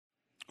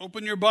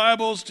Open your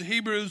Bibles to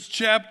Hebrews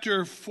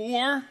chapter 4.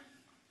 Our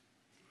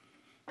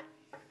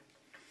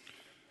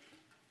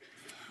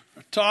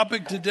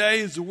topic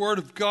today is the Word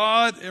of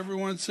God.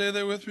 Everyone say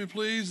that with me,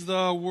 please.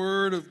 The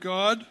Word of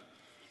God.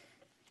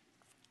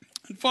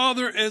 And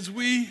Father, as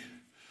we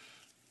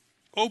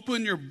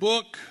open your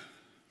book,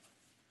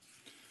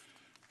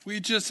 we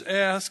just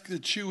ask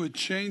that you would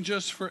change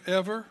us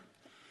forever.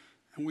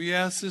 And we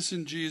ask this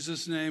in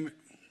Jesus' name.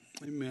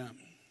 Amen.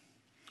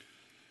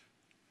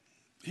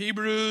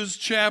 Hebrews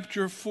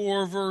chapter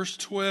 4, verse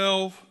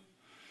 12.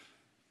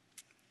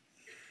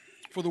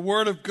 For the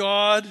word of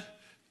God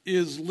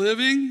is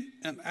living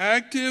and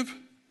active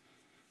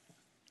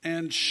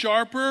and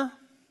sharper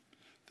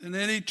than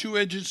any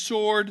two-edged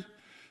sword,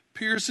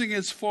 piercing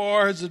as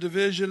far as the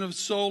division of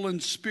soul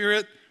and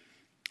spirit,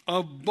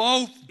 of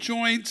both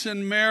joints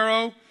and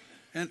marrow,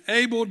 and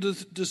able to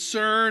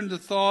discern the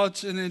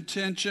thoughts and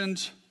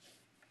intentions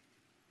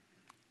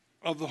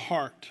of the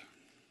heart.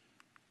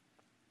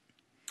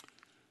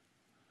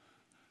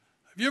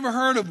 Have you ever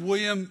heard of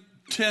William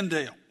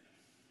Tyndale? Yes.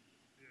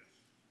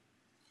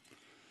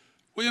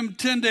 William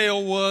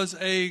Tyndale was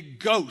a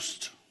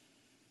ghost.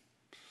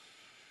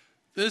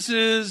 This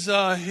is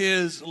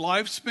his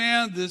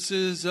lifespan. This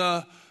is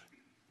a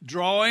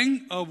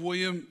drawing of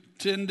William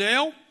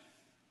Tyndale.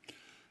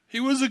 He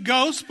was a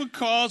ghost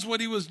because what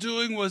he was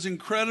doing was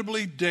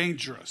incredibly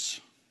dangerous.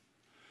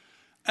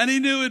 And he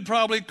knew it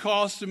probably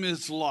cost him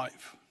his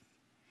life.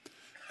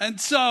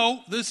 And so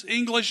this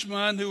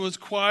Englishman, who was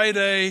quite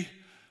a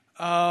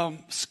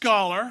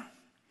scholar,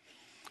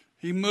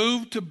 he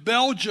moved to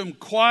Belgium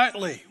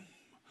quietly.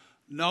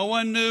 No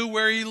one knew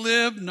where he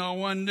lived. No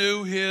one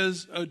knew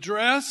his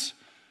address.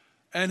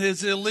 And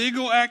his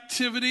illegal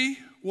activity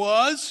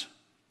was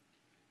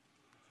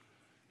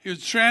he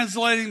was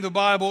translating the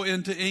Bible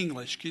into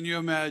English. Can you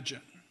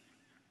imagine?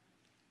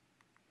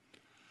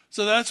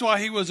 So that's why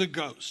he was a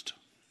ghost,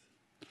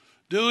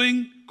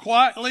 doing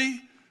quietly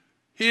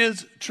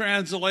his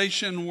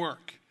translation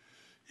work.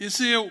 You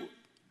see,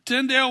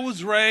 Tyndale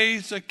was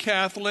raised a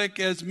Catholic,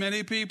 as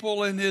many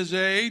people in his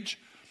age.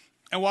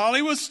 And while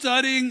he was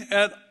studying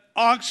at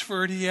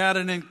Oxford, he had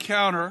an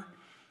encounter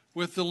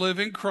with the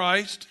living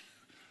Christ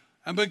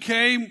and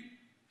became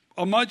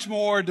a much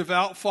more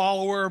devout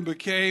follower and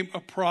became a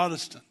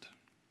Protestant.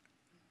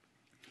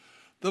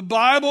 The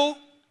Bible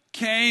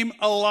came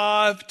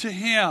alive to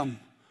him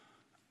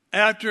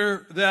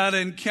after that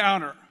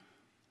encounter.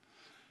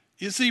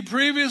 You see,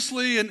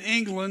 previously in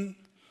England,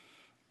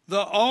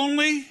 the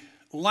only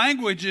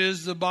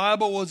languages the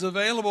Bible was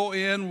available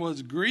in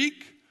was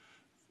Greek,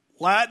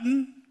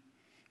 Latin,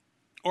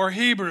 or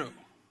Hebrew.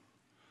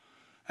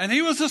 And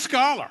he was a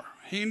scholar.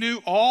 He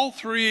knew all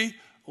three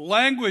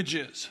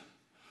languages.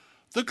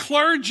 The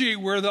clergy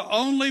were the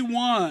only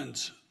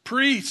ones,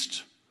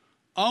 priests,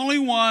 only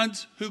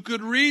ones who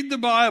could read the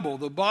Bible.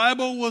 The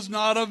Bible was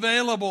not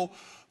available.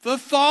 The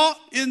thought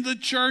in the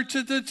church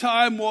at the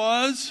time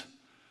was,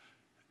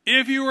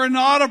 if you are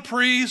not a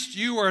priest,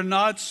 you are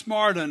not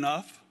smart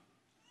enough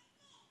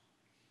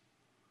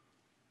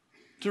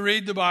to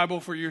read the Bible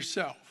for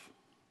yourself.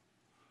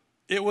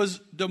 It was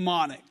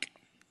demonic.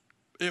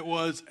 It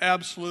was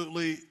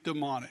absolutely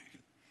demonic.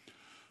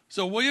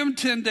 So William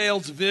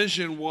Tyndale's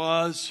vision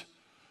was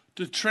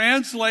to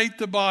translate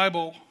the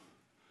Bible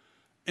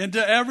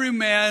into every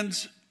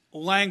man's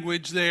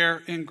language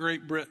there in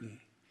Great Britain.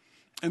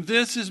 And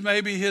this is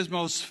maybe his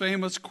most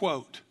famous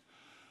quote.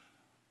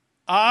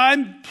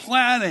 I'm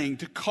planning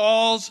to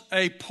cause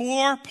a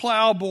poor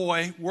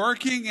plowboy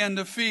working in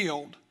the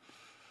field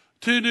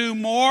to do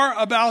more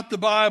about the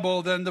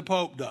Bible than the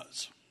Pope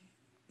does.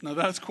 Now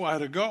that's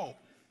quite a goal.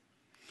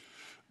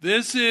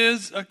 This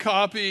is a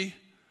copy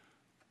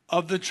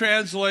of the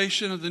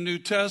translation of the New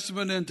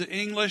Testament into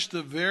English,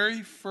 the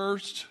very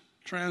first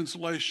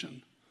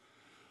translation.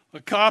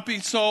 A copy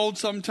sold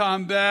some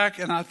time back,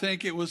 and I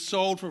think it was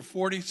sold for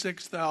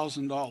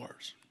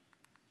 $46,000.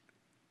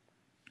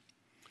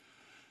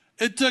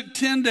 It took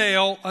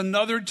Tyndale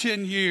another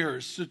 10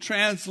 years to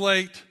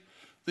translate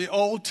the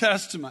Old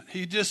Testament.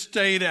 He just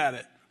stayed at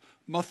it,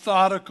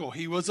 methodical.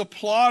 He was a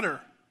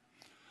plotter.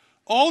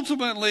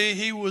 Ultimately,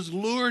 he was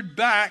lured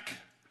back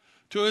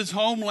to his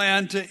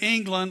homeland, to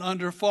England,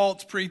 under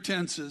false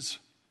pretenses.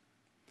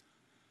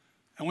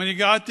 And when he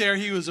got there,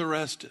 he was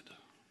arrested.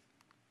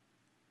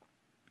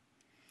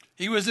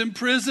 He was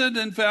imprisoned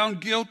and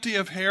found guilty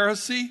of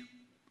heresy.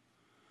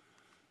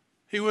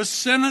 He was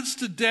sentenced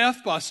to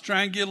death by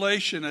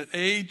strangulation at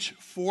age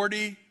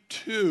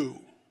 42.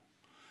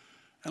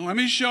 And let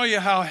me show you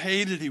how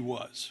hated he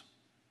was.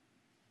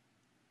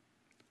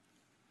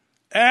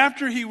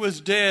 After he was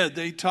dead,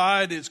 they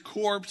tied his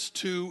corpse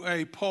to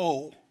a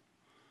pole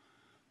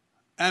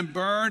and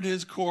burned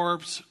his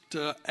corpse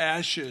to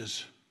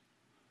ashes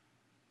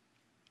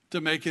to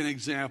make an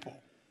example.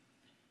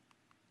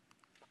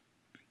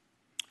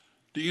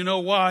 Do you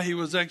know why he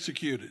was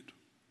executed?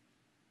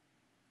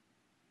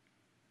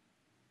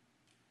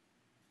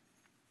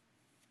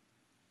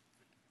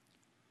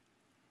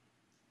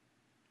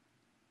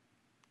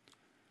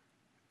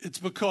 It's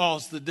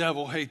because the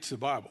devil hates the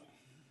Bible.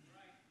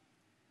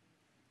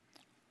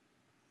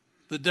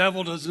 The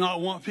devil does not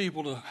want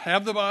people to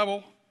have the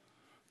Bible,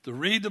 to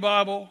read the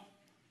Bible,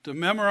 to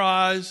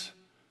memorize,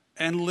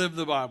 and live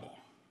the Bible.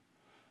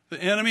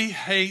 The enemy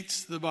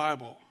hates the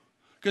Bible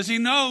because he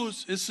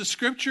knows it's the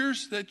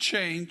scriptures that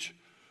change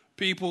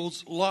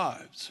people's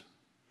lives.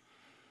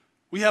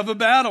 We have a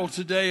battle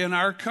today in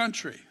our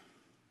country.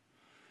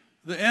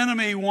 The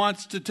enemy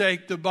wants to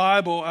take the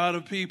Bible out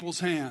of people's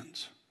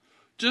hands,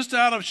 just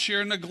out of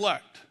sheer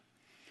neglect.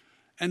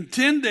 And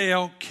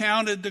Tyndale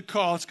counted the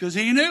cost because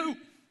he knew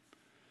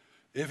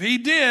if he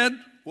did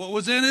what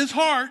was in his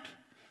heart,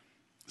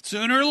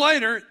 sooner or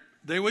later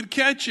they would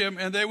catch him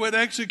and they would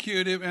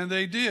execute him, and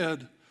they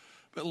did.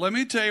 But let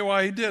me tell you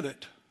why he did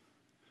it.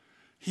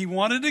 He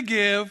wanted to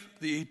give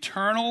the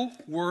eternal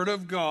Word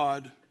of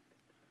God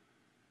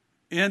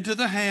into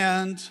the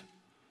hands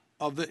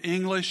of the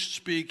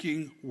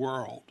English-speaking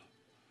world,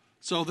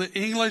 so the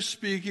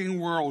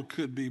English-speaking world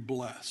could be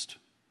blessed.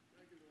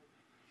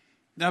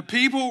 Now,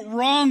 people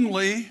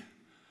wrongly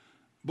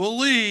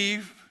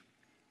believe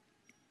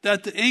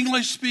that the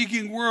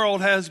English-speaking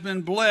world has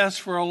been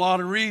blessed for a lot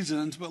of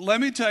reasons, but let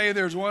me tell you,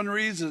 there's one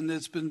reason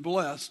it's been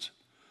blessed.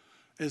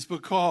 It's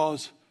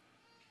because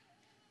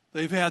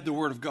they've had the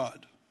Word of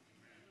God.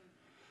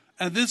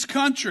 And this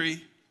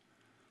country,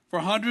 for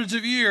hundreds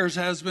of years,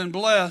 has been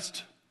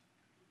blessed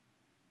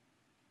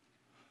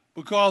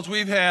because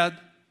we've had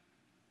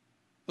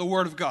the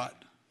Word of God.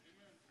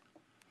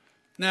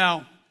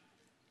 Now,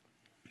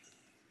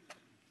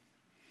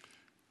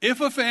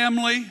 if a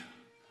family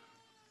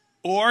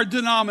or a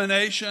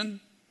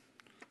denomination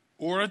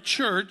or a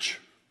church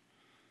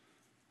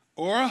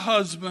or a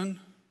husband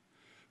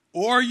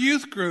or a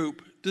youth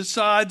group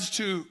decides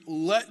to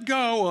let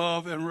go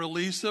of and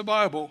release the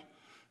Bible,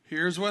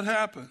 here's what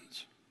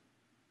happens.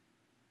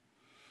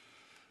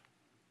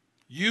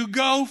 You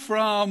go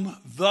from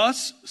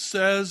thus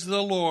says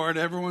the Lord.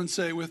 Everyone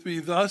say with me,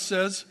 thus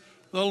says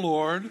the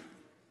Lord.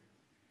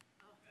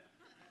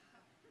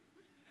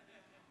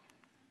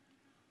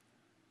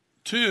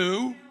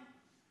 To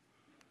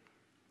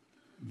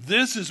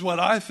this is what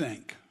I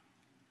think.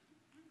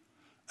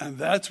 And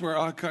that's where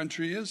our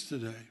country is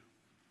today.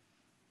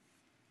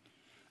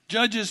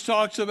 Judges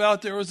talks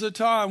about there was a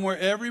time where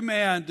every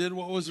man did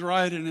what was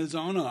right in his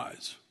own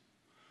eyes.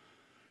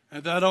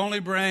 And that only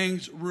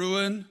brings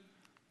ruin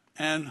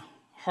and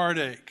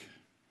heartache.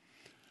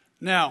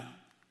 Now,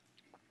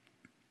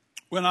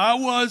 when I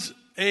was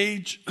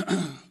age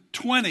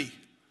 20,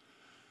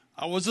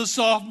 I was a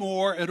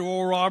sophomore at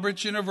Oral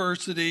Roberts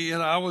University,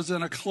 and I was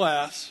in a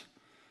class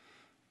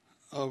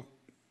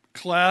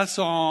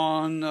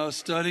on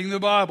studying the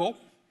Bible.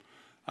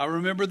 I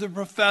remember the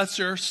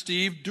professor,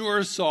 Steve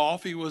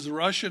Durasov. He was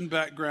Russian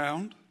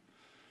background.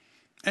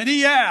 And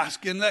he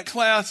asked in that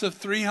class of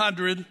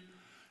 300,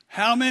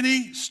 how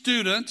many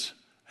students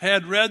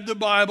had read the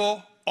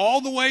Bible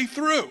all the way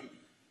through?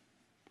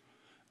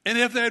 And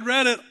if they'd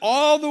read it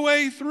all the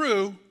way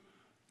through,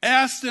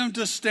 asked them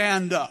to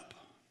stand up.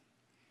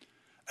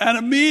 And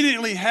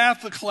immediately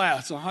half the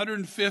class,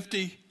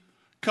 150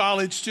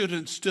 college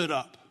students, stood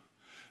up.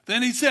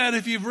 Then he said,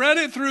 if you've read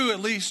it through at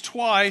least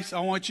twice,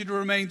 I want you to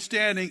remain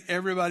standing.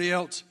 Everybody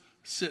else,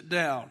 sit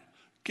down.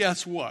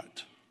 Guess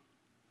what?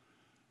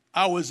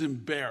 I was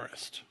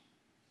embarrassed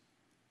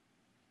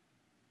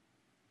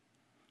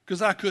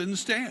because I couldn't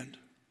stand.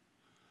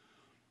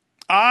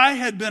 I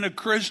had been a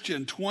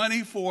Christian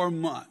 24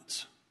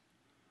 months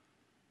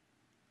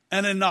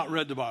and had not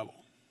read the Bible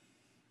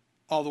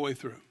all the way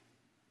through.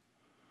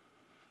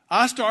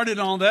 I started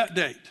on that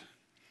date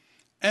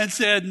and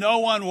said, no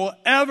one will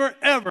ever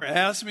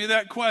ask me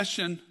that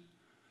question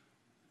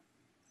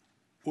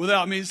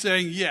without me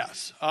saying,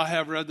 yes, I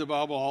have read the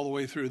Bible all the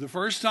way through. The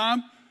first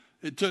time,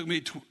 it took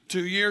me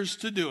 2 years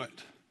to do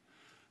it.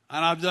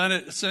 And I've done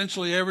it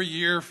essentially every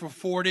year for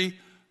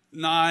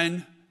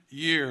 49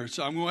 years.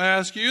 So I'm going to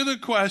ask you the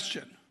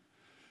question.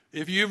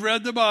 If you've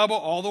read the Bible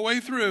all the way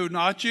through,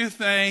 not you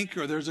think,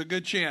 or there's a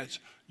good chance,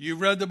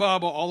 you've read the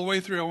Bible all the way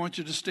through, I want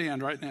you to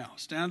stand right now.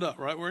 Stand up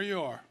right where you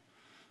are.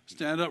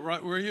 Stand up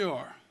right where you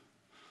are.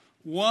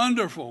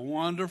 Wonderful,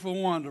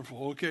 wonderful,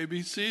 wonderful. Okay,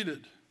 be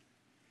seated.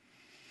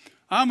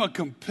 I'm a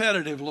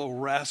competitive little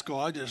rascal.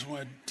 I just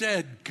went,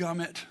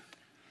 dadgummit.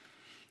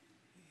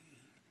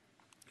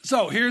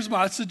 So here's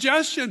my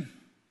suggestion.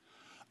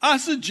 I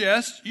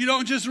suggest you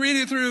don't just read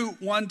it through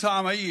one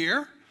time a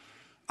year.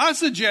 I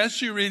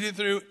suggest you read it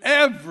through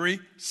every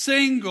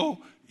single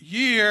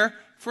year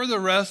for the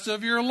rest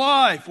of your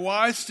life.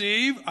 Why,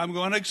 Steve? I'm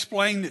going to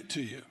explain it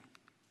to you.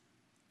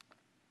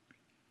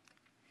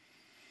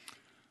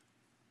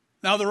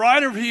 Now, the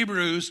writer of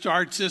Hebrews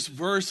starts this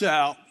verse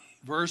out,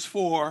 verse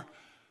 4,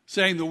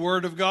 saying the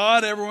Word of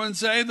God. Everyone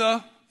say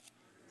the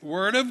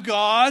Word of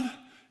God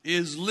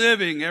is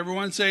living.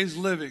 Everyone says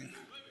living.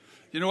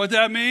 You know what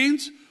that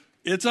means?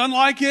 It's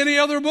unlike any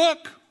other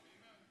book.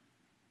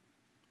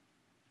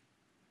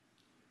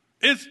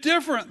 It's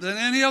different than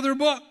any other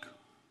book.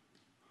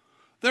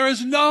 There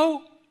is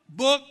no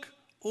book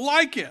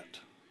like it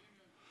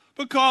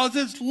because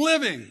it's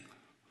living.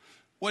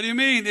 What do you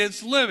mean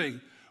it's living?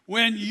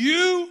 When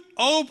you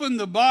open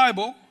the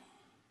Bible,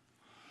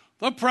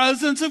 the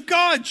presence of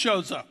God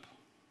shows up.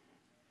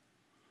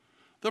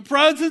 The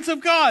presence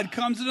of God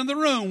comes into the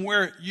room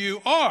where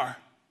you are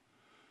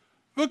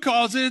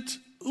because it's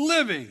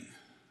living.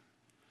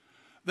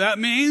 That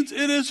means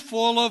it is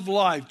full of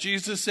life.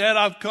 Jesus said,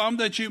 I've come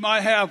that you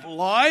might have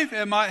life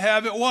and might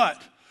have it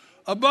what?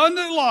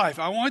 Abundant life.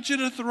 I want you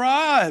to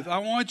thrive. I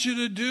want you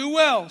to do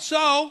well.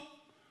 So,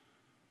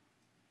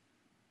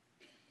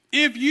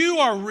 if you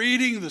are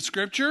reading the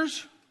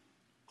scriptures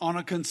on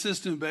a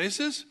consistent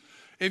basis,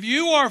 if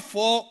you are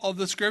full of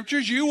the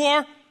scriptures, you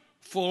are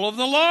full of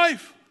the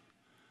life.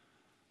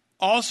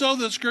 Also,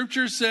 the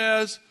scripture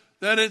says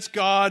that it's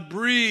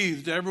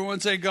God-breathed. Everyone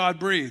say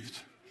God-breathed.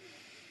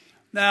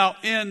 Now,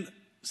 in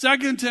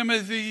 2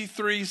 Timothy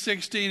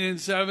 3:16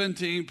 and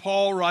 17,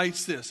 Paul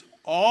writes this.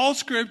 All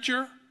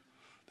scripture,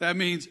 that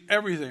means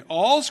everything,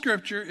 all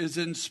scripture is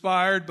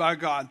inspired by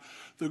God.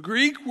 The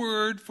Greek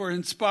word for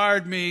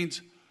inspired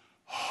means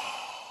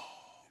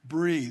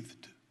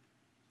breathed.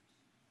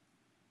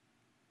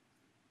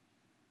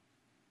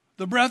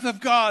 The breath of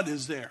God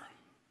is there.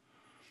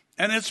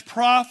 And it's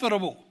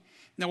profitable.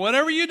 Now,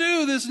 whatever you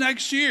do this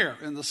next year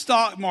in the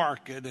stock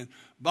market and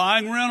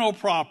buying rental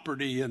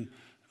property and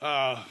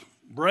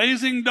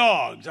raising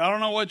dogs, I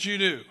don't know what you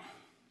do.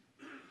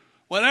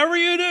 Whatever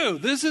you do,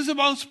 this is the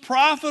most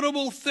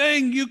profitable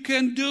thing you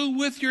can do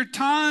with your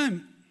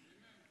time.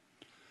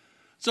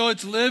 So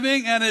it's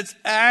living and it's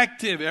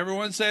active.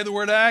 Everyone say the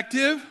word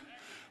active.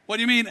 What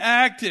do you mean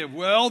active?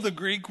 Well, the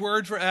Greek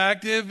word for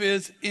active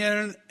is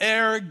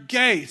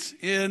energeis.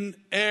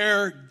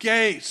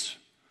 Energeis.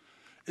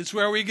 It's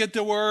where we get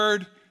the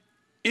word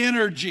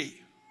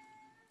energy.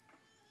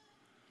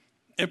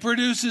 It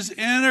produces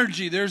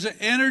energy. There's an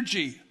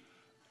energy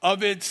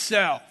of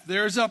itself.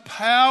 There's a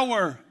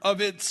power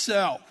of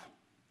itself.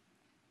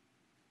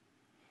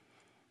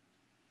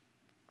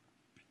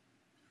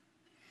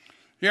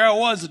 Here I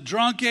was, a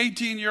drunk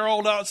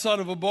 18-year-old outside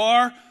of a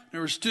bar.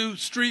 There was 2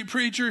 street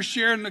preachers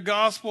sharing the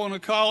gospel in a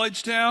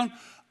college town.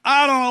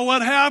 I don't know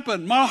what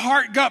happened. My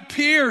heart got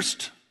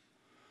pierced.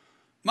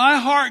 My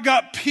heart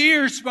got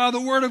pierced by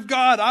the word of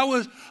God.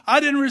 I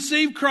didn't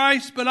receive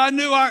Christ, but I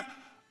knew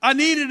I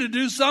needed to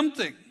do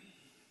something.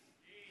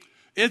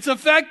 It's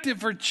effective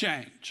for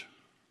change.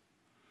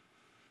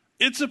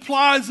 It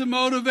supplies the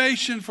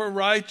motivation for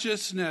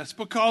righteousness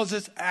because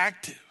it's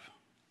active.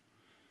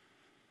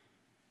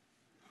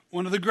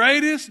 One of the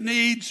greatest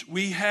needs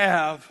we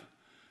have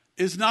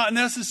is not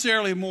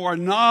necessarily more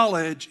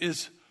knowledge,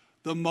 is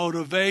the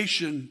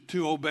motivation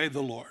to obey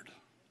the Lord.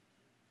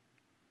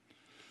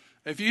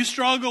 If you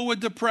struggle with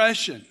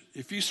depression,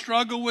 if you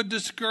struggle with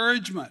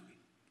discouragement,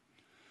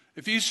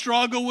 if you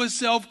struggle with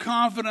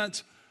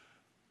self-confidence,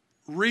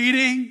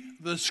 reading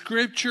the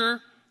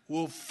scripture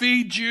will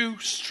feed you,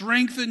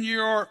 strengthen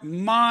your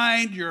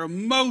mind, your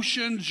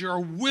emotions, your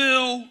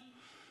will.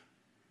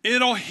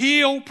 It'll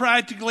heal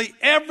practically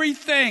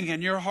everything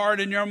in your heart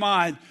and your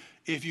mind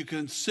if you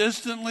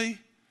consistently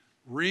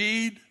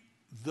read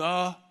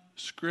the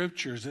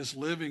scriptures. It's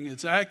living,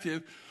 it's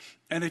active.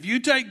 And if you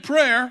take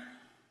prayer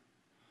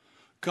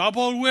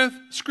coupled with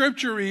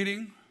scripture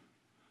reading,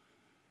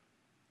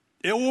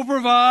 it will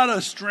provide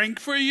a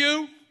strength for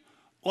you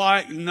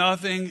like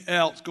nothing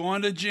else.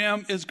 Going to the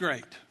gym is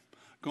great.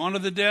 Going to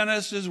the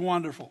dentist is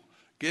wonderful.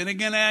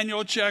 Getting an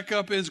annual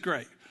checkup is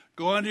great.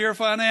 Going to your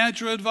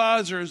financial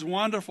advisor is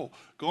wonderful.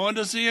 Going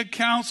to see a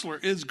counselor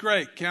is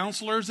great.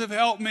 Counselors have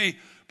helped me,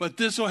 but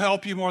this will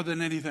help you more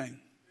than anything.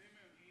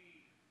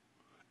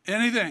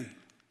 Anything.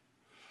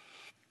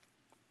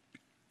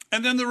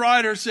 And then the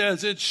writer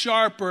says it's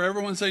sharper,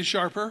 everyone say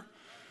sharper,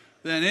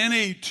 than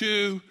any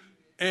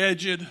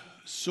two-edged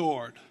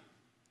sword.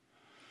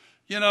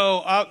 You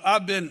know,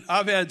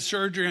 I've had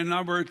surgery a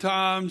number of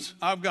times.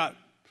 I've got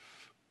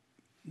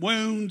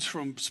wounds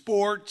from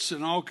sports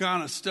and all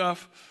kind of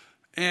stuff.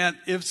 And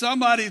if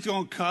somebody's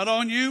going to cut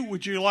on you,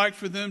 would you like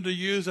for them to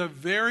use a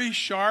very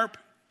sharp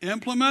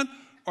implement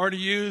or to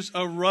use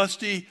a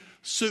rusty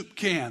soup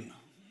can?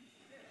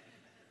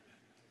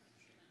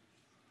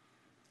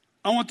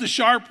 I want the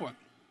sharp one.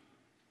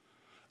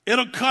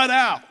 It'll cut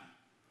out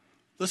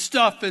the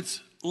stuff that's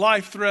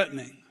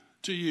life-threatening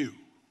to you.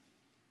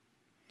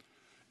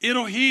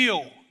 It'll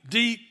heal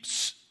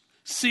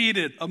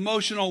deep-seated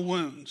emotional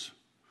wounds.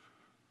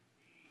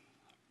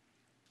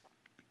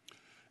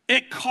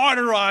 It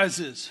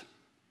cauterizes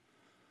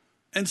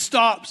and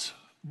stops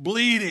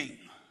bleeding.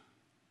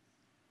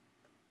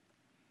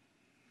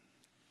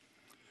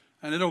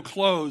 And it'll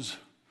close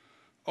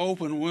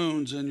open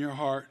wounds in your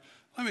heart.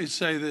 Let me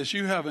say this.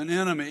 You have an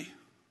enemy.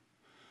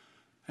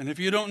 And if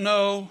you don't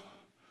know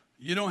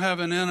you don't have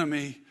an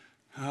enemy,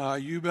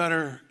 you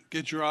better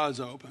get your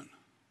eyes open.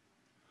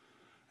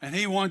 And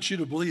he wants you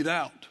to bleed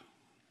out.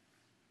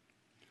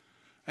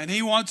 And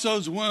he wants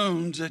those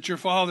wounds that your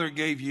father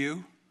gave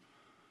you,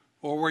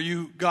 or where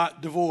you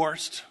got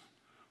divorced,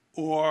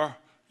 or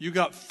you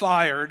got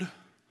fired,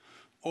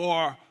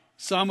 or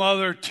some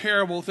other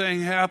terrible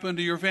thing happened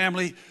to your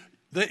family.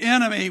 The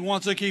enemy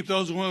wants to keep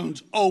those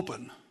wounds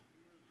open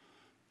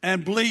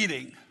and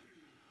bleeding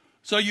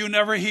so you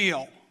never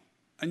heal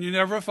and you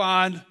never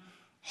find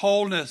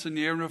wholeness, and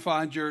you never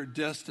find your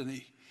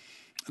destiny.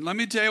 And let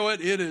me tell you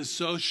what, it is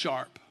so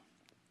sharp.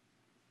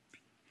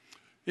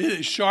 It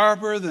is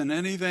sharper than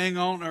anything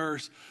on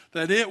earth,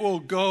 that it will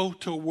go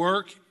to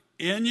work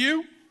in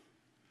you,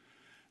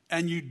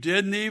 and you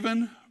didn't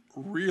even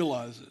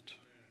realize it.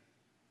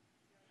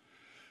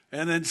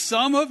 And then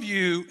some of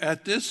you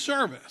at this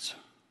service,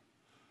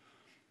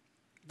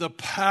 the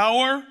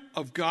power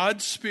of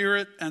God's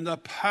Spirit and the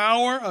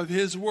power of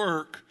His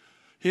word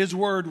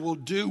will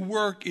do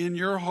work in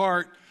your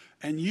heart,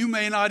 and you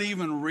may not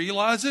even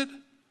realize it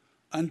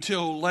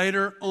until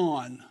later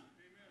on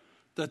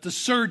that the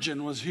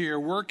surgeon was here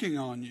working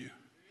on you.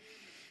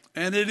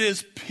 And it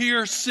is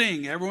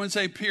piercing. Everyone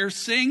say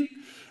piercing,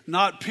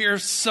 not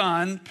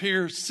Pearson,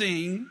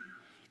 piercing.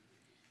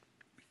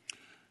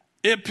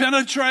 It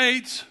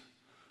penetrates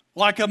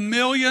like $1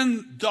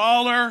 million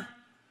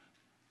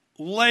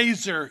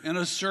laser in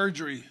a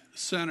surgery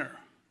center.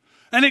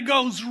 And it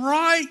goes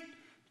right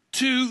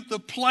to the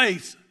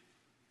place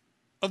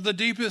of the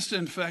deepest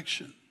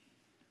infection.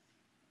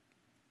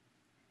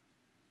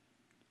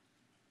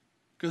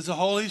 Because the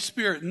Holy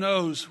Spirit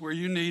knows where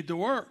you need to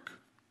work.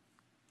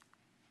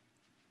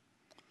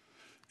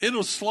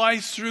 It'll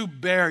slice through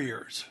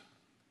barriers.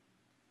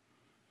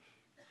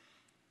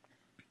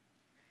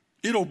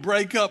 It'll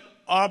break up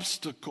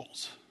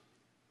obstacles.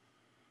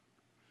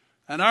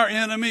 And our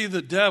enemy,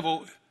 the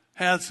devil,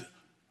 has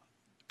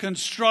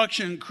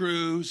construction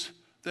crews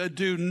that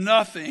do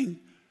nothing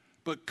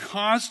but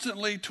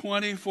constantly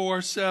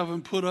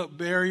 24/7 put up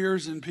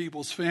barriers in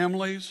people's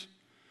families,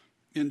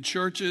 in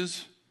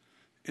churches,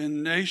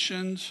 in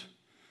nations,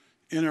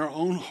 in our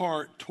own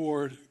heart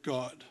toward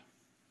God.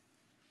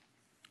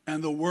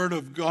 And the Word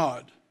of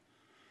God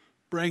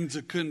brings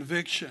a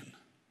conviction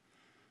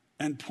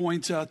and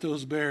points out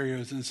those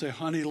barriers and say,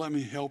 honey, let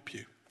me help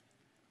you.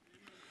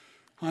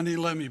 Honey,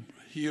 let me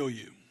heal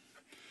you.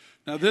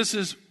 Now, this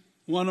is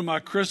one of my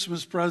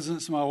Christmas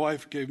presents my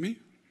wife gave me.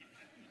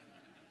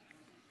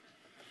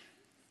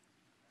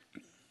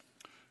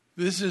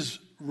 This is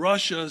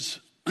Russia's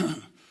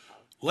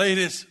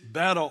latest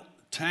battle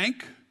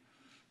tank.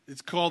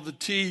 It's called the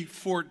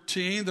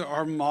T-14, the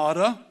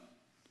Armata.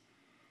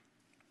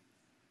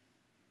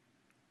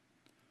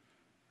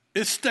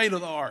 It's state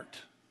of the art.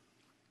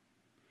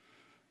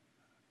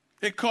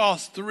 It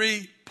costs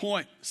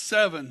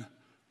 $3.7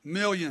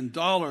 million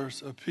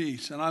a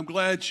piece, and I'm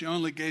glad she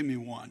only gave me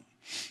one.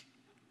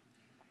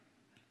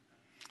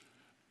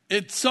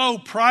 It's so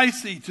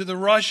pricey to the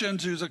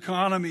Russians, whose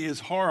economy is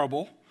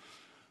horrible,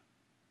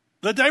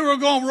 that they were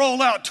going to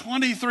roll out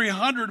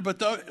 2,300, but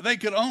they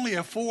could only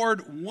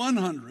afford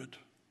 100.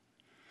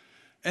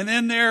 And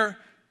in their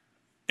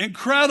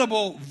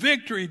incredible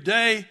Victory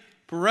Day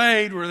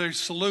parade where they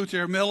salute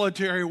their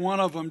military, one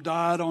of them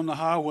died on the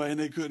highway and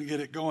they couldn't get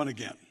it going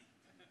again.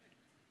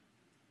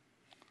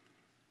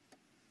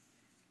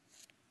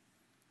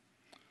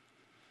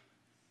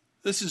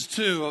 This is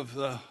two of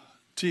the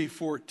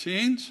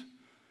T-14s,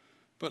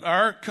 but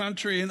our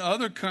country and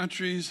other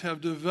countries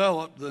have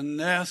developed the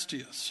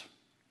nastiest,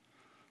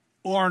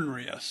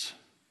 orneriest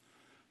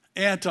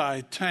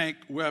anti-tank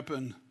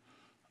weapon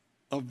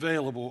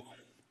available,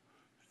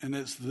 and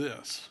it's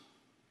this.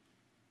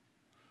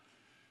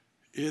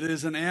 It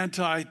is an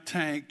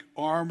anti-tank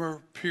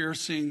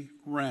armor-piercing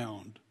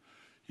round.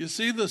 You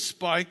see the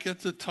spike at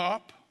the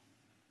top?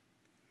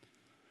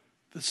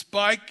 The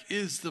spike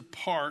is the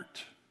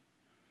part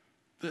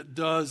that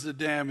does the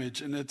damage,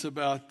 and it's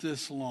about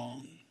this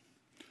long.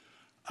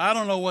 I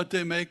don't know what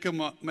they make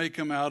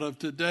them out of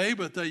today,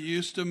 but they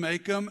used to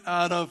make them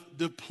out of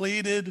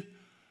depleted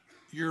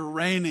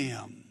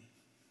uranium.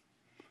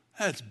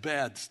 That's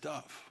bad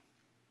stuff.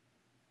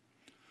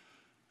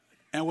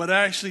 And what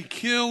actually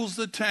kills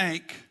the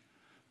tank,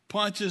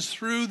 punches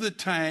through the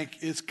tank,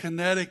 is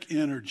kinetic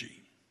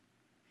energy.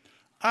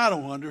 I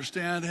don't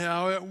understand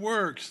how it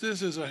works.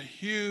 This is a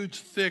huge,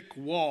 thick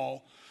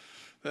wall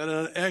that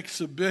at an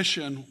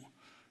exhibition,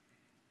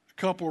 a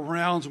couple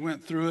rounds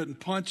went through it and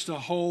punched a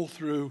hole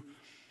through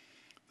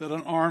that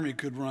an army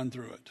could run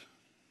through it.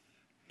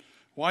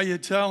 Why are you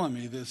telling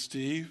me this,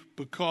 Steve?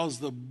 Because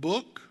the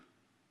book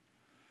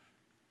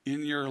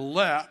in your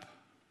lap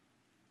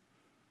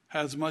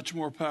has much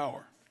more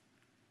power.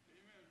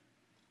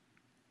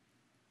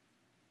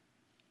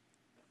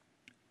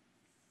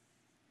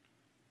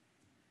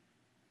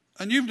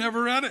 And you've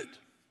never read it.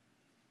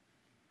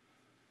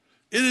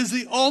 It is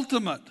the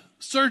ultimate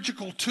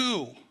surgical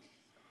tool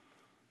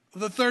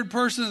of the third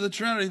person of the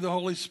Trinity, the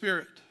Holy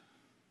Spirit.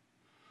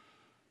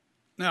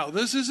 Now,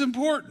 this is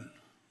important.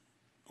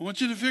 I want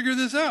you to figure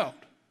this out.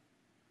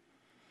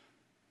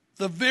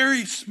 The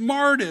very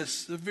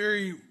smartest, the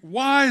very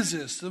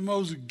wisest, the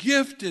most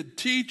gifted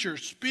teacher,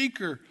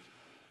 speaker,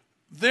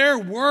 their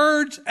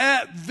words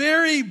at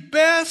very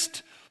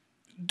best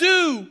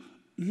do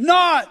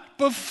not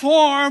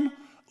perform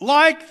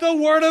like the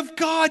Word of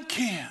God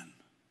can.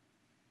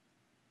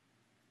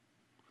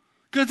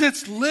 Because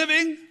it's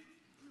living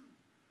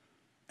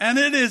and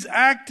it is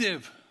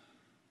active.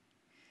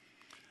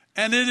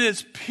 And it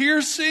is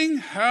piercing.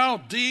 How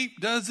deep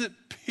does it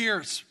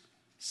pierce,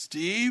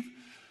 Steve?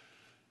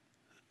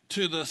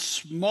 To the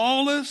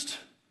smallest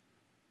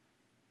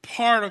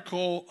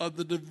particle of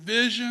the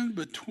division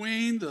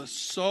between the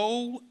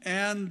soul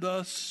and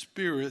the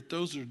spirit.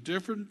 Those are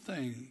different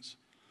things.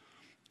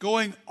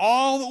 Going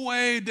all the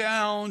way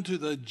down to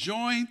the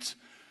joints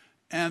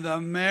and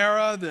the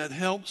marrow that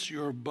helps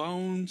your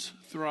bones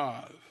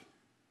thrive.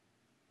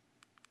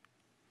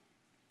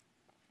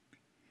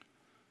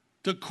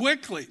 To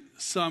quickly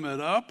sum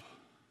it up,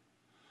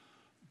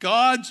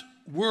 God's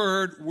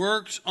word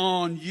works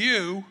on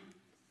you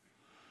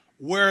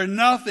where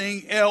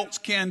nothing else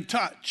can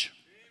touch.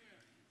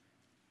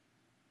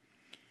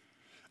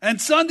 And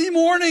Sunday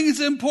morning is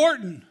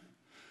important.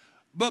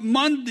 But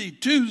Monday,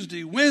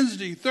 Tuesday,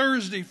 Wednesday,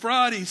 Thursday,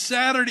 Friday,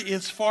 Saturday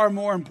is far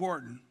more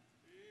important.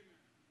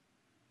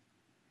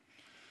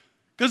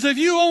 Because if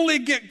you only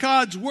get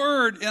God's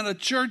word in a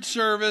church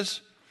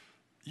service,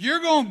 you're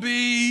going to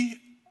be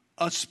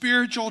a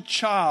spiritual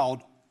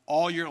child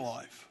all your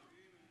life.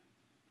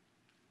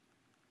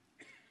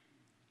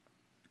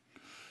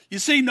 You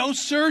see, no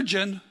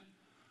surgeon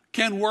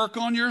can work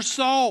on your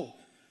soul.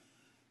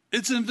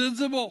 It's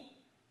invisible.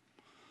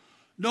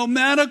 No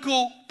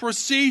medical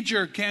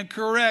procedure can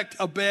correct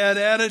a bad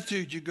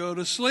attitude. You go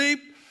to sleep,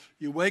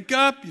 you wake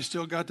up, you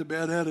still got the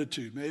bad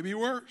attitude, maybe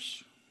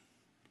worse.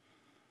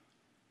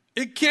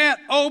 It can't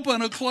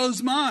open a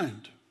closed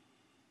mind.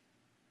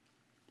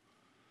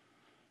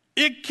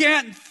 It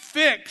can't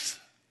fix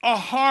a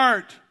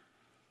heart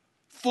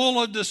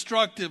full of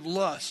destructive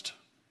lust.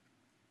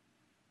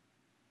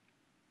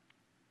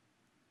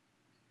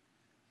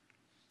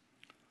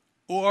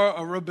 Or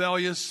a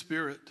rebellious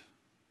spirit.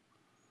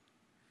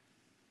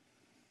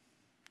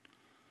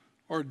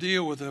 Or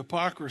deal with the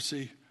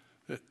hypocrisy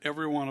that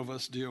every one of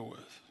us deal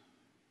with.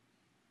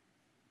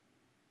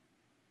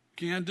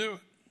 Can't do it.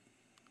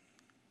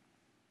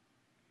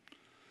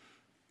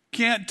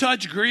 Can't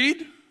touch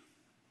greed.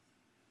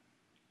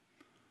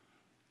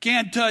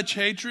 Can't touch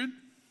hatred.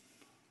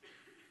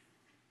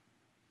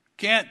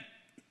 Can't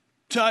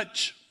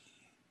touch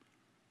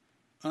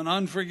an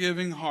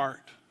unforgiving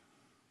heart.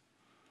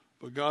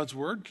 But God's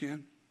word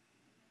can.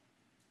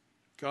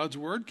 God's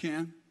word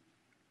can.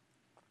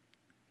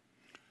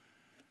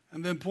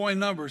 And then point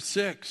number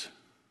 6,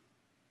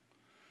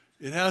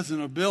 it has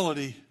an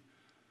ability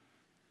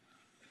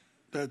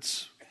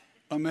that's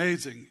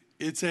amazing.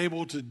 It's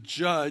able to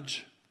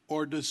judge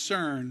or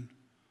discern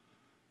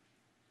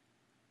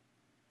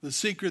the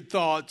secret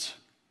thoughts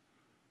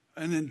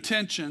and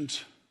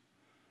intentions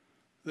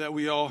that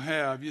we all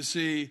have. You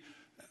see,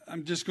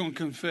 I'm just going to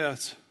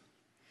confess,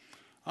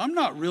 I'm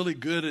not really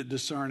good at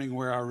discerning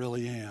where I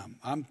really am.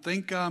 I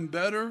think I'm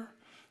better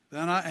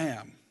than I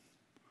am.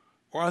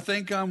 Or I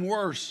think I'm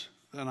worse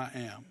than I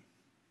am.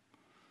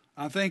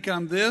 I think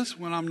I'm this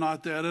when I'm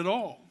not that at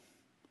all.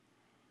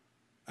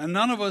 And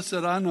none of us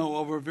that I know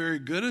of are very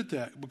good at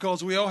that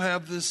because we all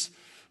have this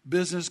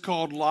business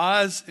called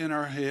lies in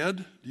our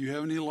head. Do you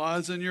have any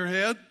lies in your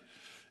head?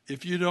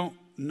 If you don't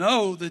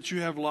know that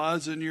you have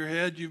lies in your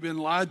head, you've been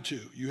lied to.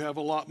 You have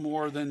a lot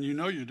more than you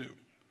know you do.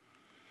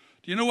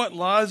 Do you know what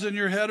lies in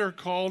your head are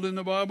called in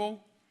the Bible?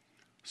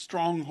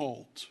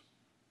 Strongholds.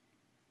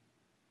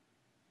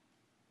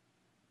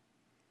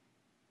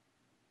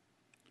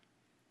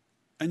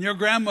 And your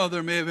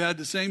grandmother may have had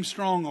the same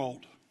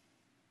stronghold.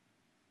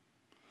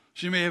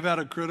 She may have had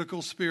a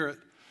critical spirit.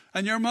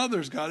 And your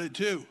mother's got it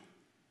too.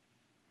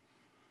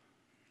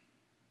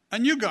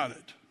 And you got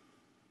it.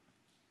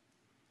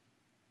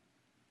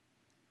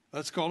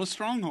 That's called a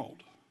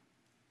stronghold.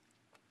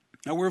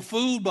 Now we're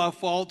fooled by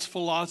false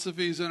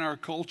philosophies in our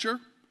culture.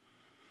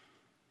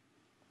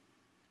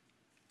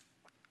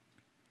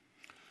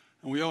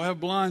 And we all have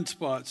blind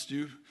spots. Do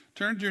you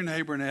turn to your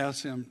neighbor and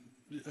ask him,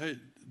 hey,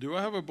 do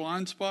I have a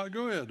blind spot?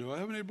 Go ahead. Do I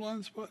have any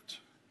blind spots?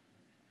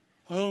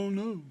 I don't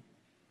know.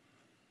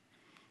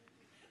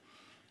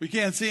 We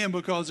can't see them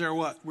because they're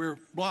what? We're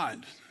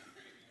blind.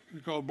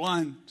 They're called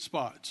blind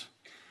spots.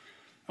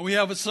 And we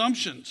have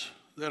assumptions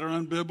that are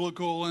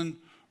unbiblical and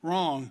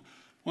wrong.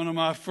 One of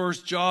my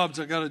first jobs,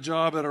 I got a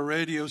job at a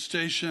radio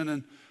station,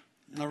 and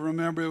I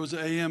remember it was an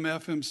AM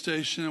FM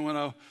station, and when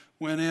I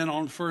went in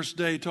on first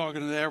day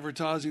talking to the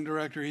advertising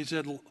director, he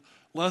said,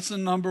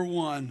 lesson number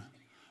 1,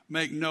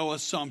 make no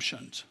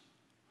assumptions.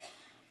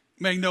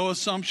 Make no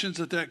assumptions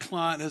that that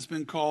client has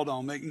been called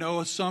on. Make no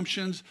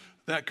assumptions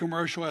that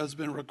commercial has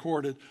been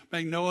recorded.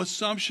 Make no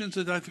assumptions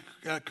that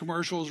that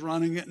commercial is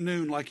running at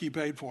noon like he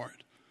paid for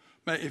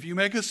it. If you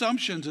make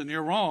assumptions and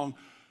you're wrong,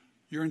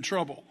 you're in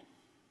trouble.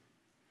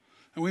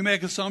 And we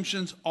make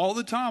assumptions all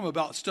the time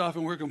about stuff,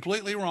 and we're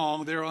completely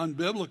wrong. They're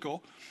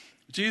unbiblical.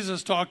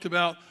 Jesus talked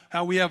about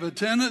how we have a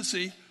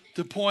tendency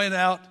to point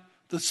out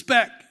the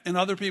speck in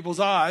other people's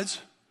eyes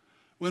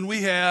when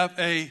we have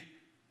a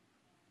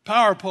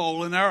power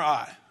pole in our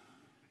eye.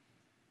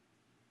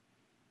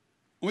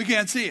 We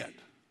can't see it,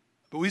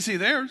 but we see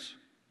theirs.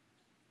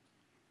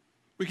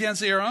 We can't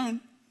see our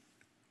own.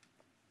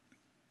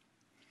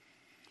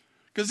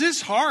 Because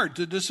it's hard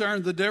to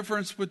discern the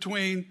difference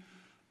between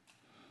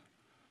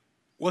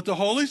what the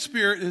Holy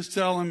Spirit is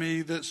telling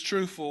me that's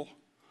truthful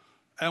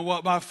and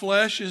what my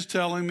flesh is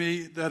telling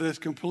me that is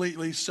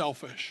completely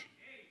selfish.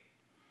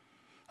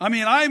 I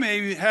mean, I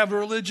may have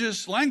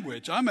religious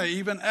language. I may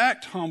even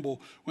act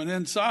humble when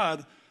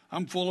inside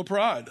I'm full of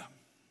pride.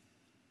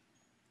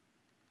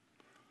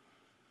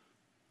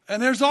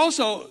 And there's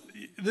also,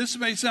 this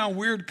may sound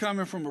weird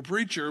coming from a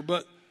preacher,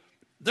 but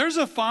there's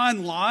a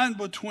fine line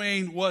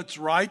between what's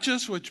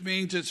righteous, which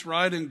means it's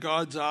right in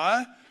God's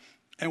eye,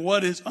 and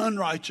what is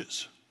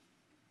unrighteous.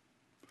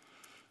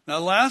 Now,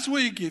 last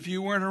week, if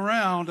you weren't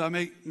around, I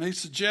may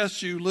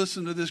suggest you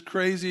listen to this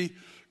crazy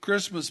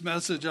Christmas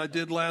message I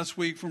did last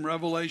week from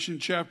Revelation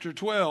chapter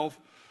 12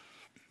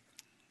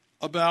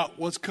 about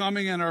what's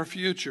coming in our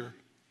future.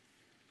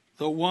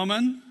 The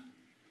woman,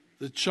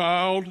 the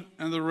child,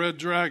 and the red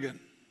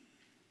dragon.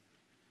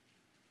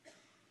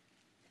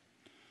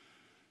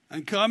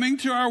 And coming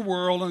to our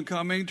world and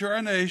coming to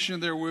our nation,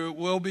 there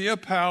will be a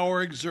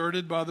power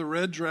exerted by the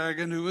red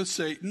dragon, who is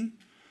Satan.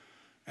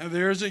 And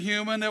there's a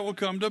human that will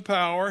come to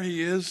power.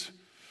 He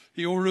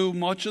will rule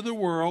much of the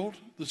world.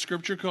 The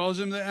scripture calls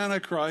him the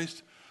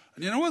Antichrist.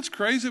 And you know what's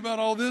crazy about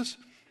all this?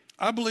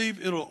 I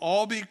believe it'll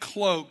all be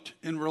cloaked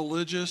in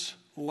religious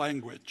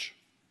language.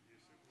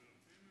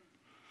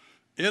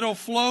 It'll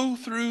flow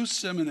through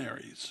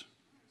seminaries.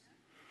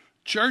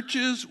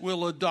 Churches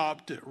will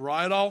adopt it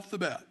right off the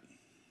bat.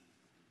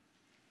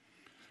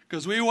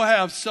 Because we will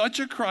have such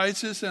a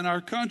crisis in our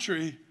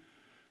country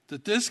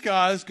that this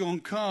guy's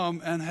going to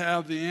come and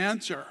have the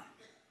answer.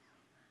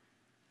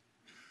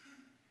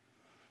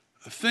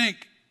 I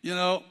think,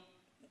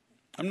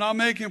 I'm not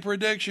making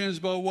predictions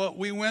about what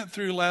we went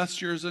through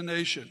last year as a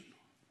nation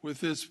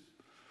with this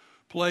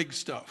plague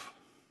stuff.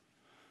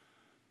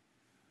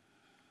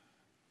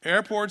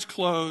 Airports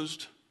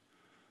closed,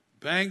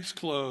 banks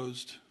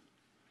closed,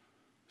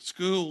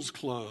 schools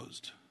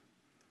closed,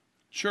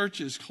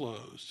 churches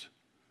closed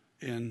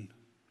in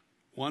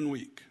 1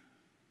 week.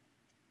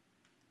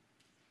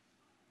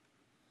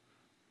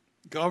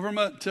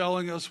 Government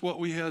telling us what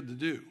we had to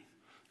do.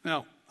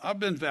 Now, I've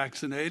been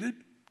vaccinated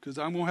because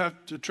I'm going to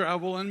have to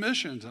travel in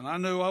missions, and I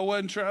knew I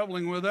wasn't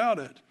traveling without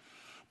it.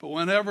 But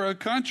whenever a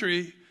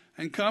country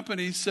and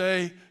companies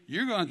say,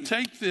 you're going to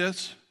take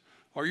this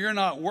or you're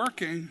not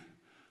working,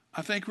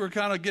 I think we're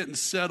kind of getting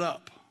set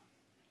up.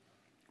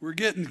 We're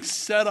getting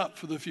set up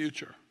for the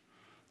future.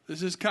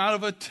 This is kind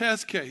of a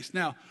test case.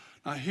 Now,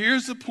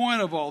 here's the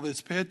point of all this.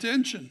 Pay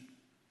attention.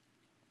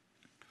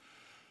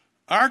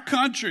 Our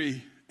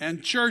country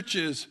and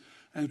churches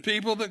and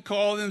people that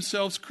call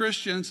themselves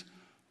Christians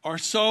are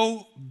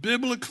so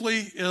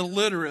biblically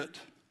illiterate.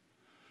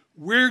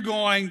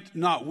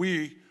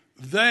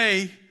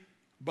 They,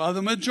 by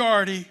the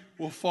majority,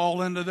 will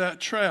fall into that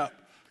trap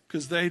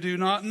because they do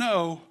not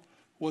know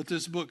what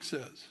this book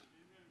says.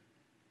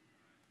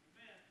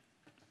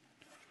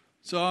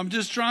 So I'm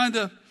just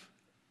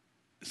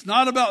it's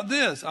not about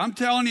this. I'm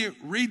telling you,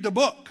 read the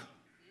book.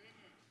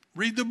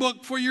 Read the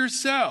book for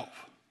yourself.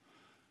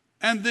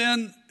 And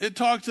then it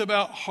talks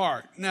about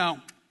heart.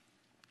 Now,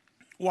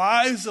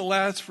 why is the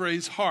last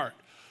phrase heart?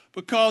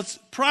 Because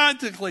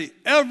practically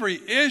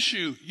every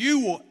issue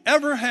you will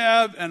ever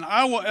have and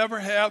I will ever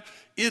have,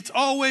 it's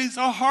always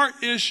a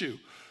heart issue.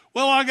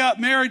 Well, I got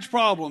marriage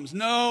problems.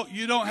 No,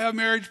 you don't have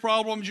marriage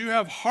problems. You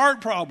have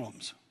heart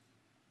problems.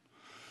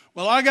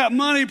 Well, I got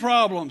money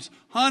problems.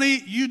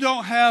 Honey, you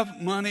don't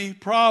have money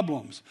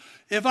problems.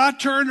 If I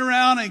turned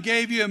around and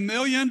gave you $1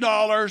 million,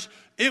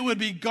 it would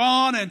be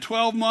gone in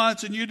 12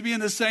 months and you'd be in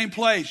the same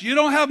place. You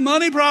don't have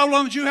money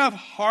problems, you have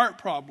heart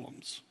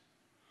problems.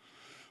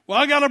 Well,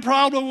 I got a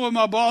problem with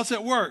my boss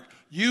at work.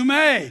 You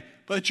may,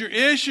 but your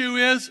issue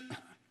is,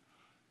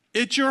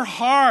 it's your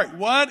heart.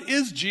 What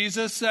is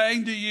Jesus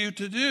saying to you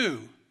to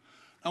do?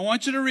 I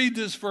want you to read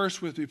this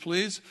verse with me,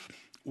 please.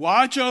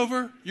 Watch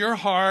over your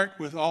heart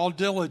with all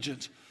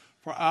diligence,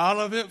 for out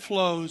of it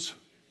flows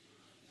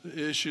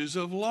the issues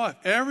of life.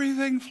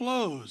 Everything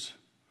flows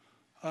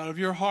out of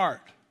your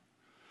heart.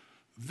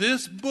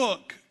 This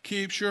book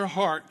keeps your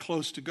heart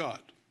close to God.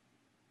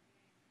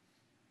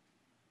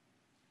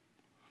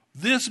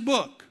 This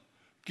book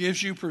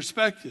gives you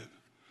perspective.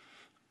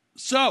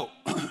 So,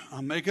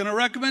 I'm making a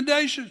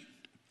recommendation.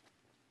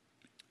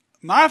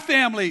 My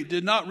family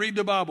did not read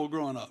the Bible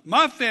growing up.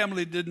 My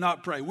family did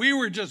not pray. We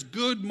were just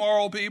good,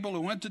 moral people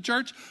who went to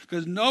church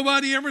because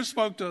nobody ever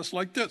spoke to us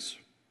like this.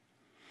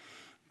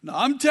 Now,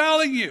 I'm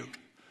telling you,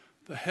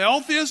 the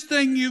healthiest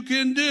thing you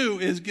can do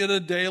is get a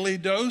daily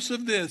dose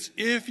of this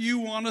if you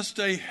want to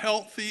stay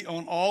healthy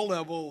on all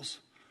levels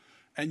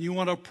and you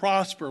want to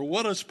prosper.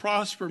 What does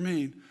prosper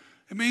mean?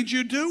 It means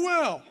you do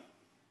well.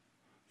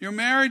 Your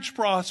marriage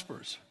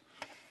prospers.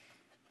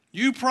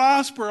 You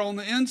prosper on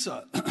the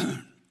inside.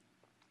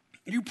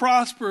 You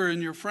prosper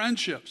in your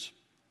friendships.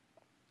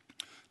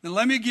 Now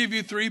let me give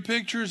you 3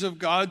 pictures of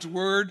God's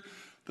word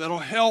that'll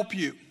help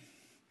you.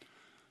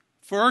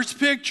 First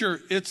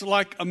picture, it's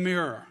like a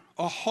mirror,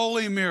 a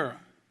holy mirror.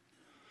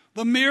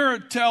 The mirror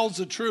tells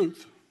the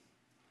truth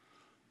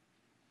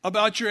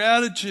about your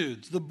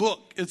attitudes. The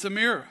book, it's a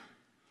mirror.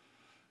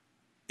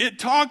 it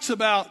talks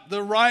about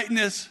the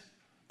rightness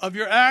of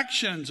your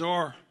actions.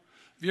 Or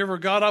have you ever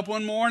got up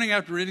one morning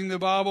after reading the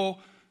Bible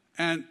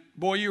and,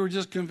 boy, you were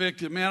just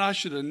convicted, man, I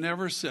should have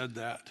never said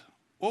that.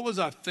 What was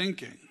I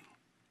thinking?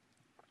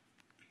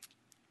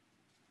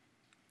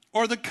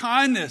 Or the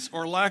kindness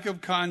or lack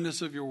of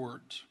kindness of your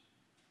words.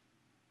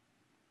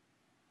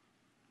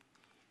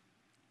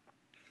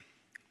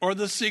 Or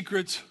the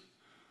secrets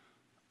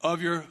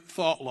of your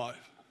thought life.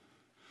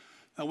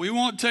 Now, we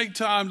won't take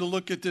time to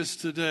look at this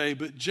today,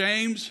 but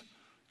James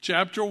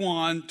chapter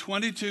 1,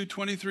 22,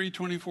 23,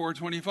 24,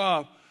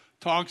 25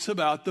 talks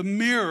about the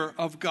mirror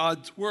of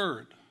God's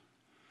word.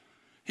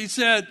 He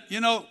said,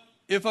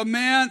 if a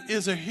man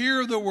is a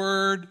hearer of the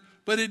word,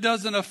 but it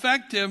doesn't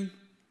affect him,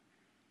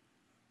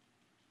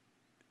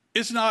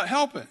 it's not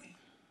helping.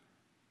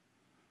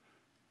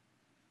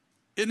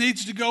 It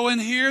needs to go in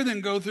here,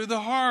 then go through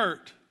the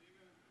heart.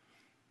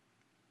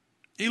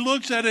 He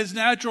looks at his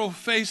natural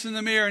face in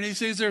the mirror and he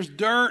sees there's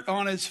dirt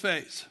on his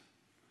face.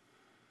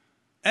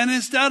 And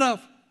instead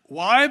of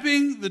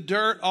wiping the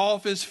dirt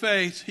off his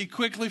face, he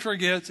quickly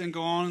forgets and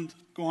go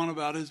on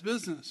about his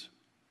business.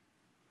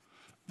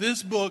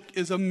 This book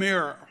is a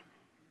mirror.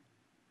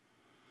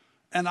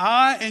 And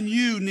I and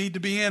you need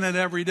to be in it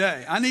every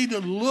day. I need to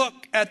look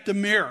at the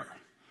mirror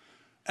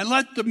and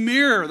let the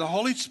mirror, the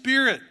Holy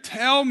Spirit,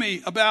 tell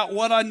me about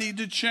what I need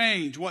to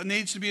change, what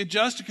needs to be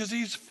adjusted, because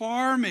He's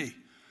for me.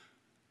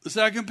 The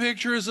second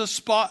picture is a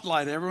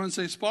spotlight. Everyone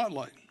say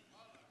spotlight.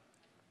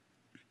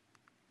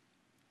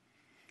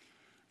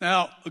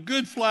 Now, a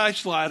good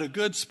flashlight, a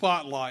good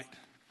spotlight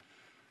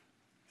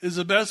is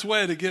the best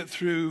way to get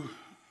through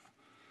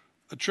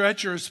a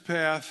treacherous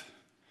path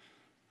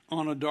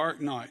on a dark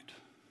night.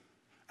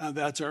 And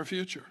that's our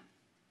future.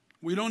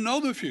 We don't know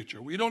the future.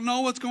 We don't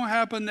know what's going to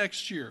happen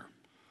next year.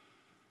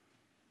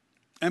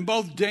 And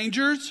both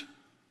dangers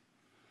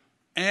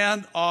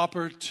and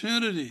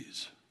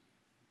opportunities.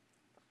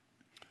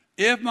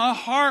 If my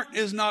heart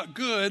is not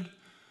good,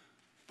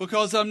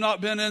 because I've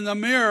not been in the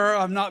mirror,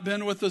 I've not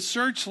been with the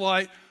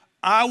searchlight,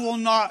 I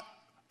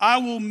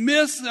will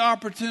miss the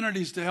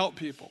opportunities to help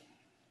people.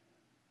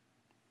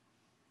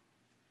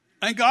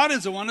 And God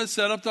is the one that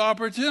set up the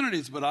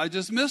opportunities, but I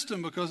just missed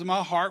them because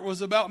my heart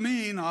was about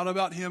me, not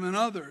about Him and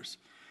others.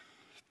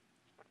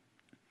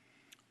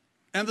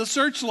 And the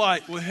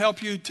searchlight will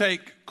help you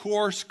take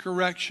course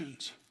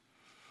corrections.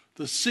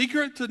 The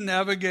secret to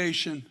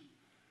navigation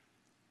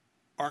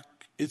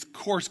is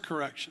course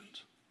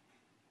corrections.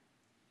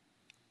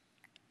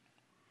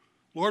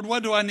 Lord,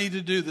 what do I need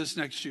to do this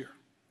next year?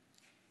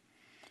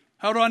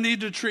 How do I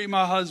need to treat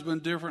my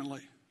husband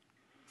differently?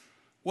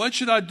 What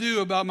should I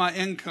do about my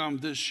income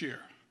this year?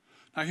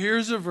 Now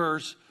here's a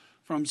verse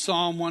from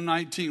Psalm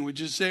 119. Would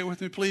you say it with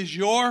me, please?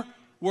 Your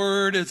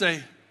word is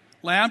a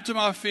lamp to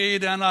my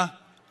feet and a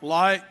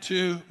light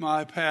to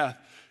my path.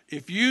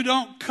 If you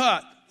don't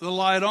cut the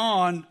light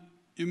on,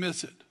 you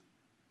miss it.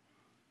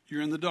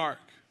 You're in the dark.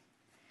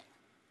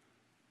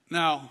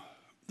 Now,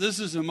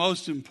 this is the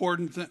most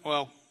important thing.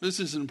 Well, this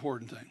is an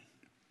important thing.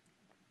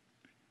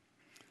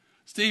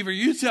 Steve, are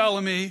you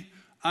telling me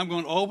I'm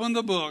going to open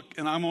the book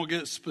and I'm going to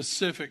get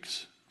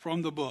specifics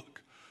from the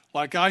book?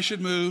 Like I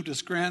should move to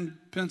Scranton,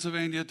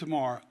 Pennsylvania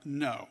tomorrow?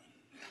 No.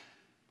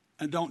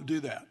 And don't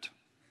do that.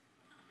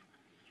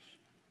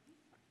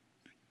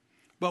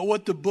 But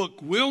what the book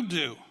will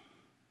do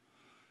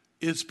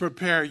is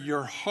prepare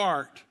your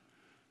heart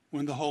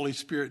when the Holy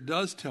Spirit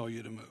does tell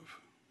you to move.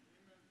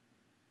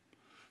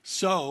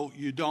 So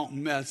you don't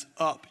mess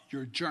up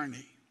your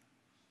journey.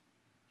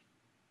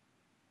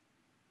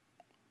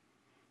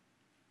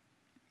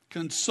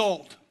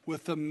 Consult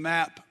with the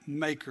map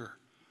maker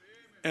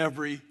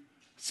every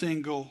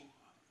single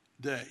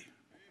day.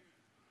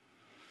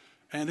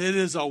 And it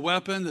is a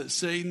weapon that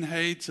Satan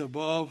hates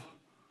above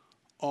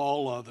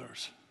all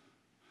others.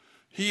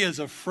 He is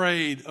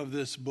afraid of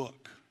this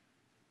book.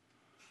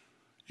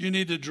 You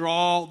need to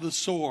draw the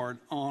sword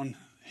on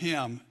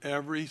him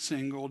every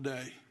single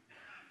day.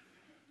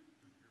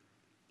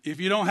 If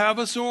you don't have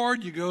a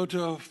sword, you go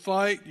to a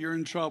fight, you're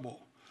in trouble.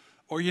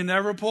 Or you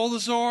never pull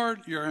the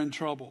sword, you're in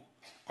trouble.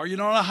 Or you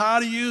don't know how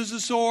to use the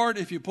sword.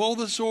 If you pull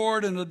the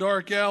sword in a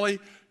dark alley,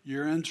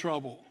 you're in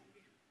trouble.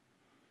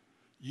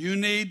 You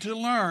need to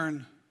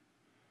learn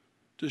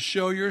to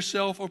show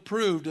yourself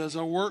approved as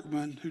a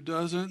workman who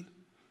doesn't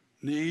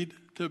need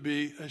to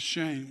be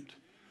ashamed.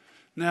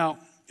 Now,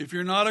 if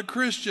you're not a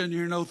Christian,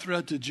 you're no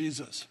threat to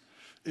Jesus.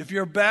 If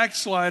you're a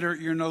backslider,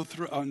 you're no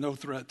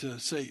threat to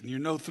Satan. You're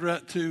no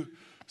threat to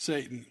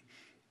Satan.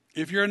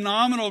 If you're a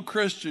nominal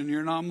Christian,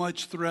 you're not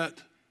much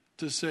threat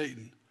to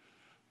Satan.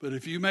 But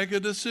if you make a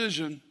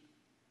decision,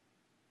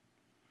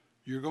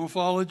 you're going to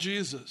follow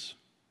Jesus,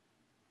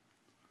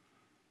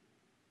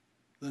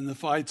 then the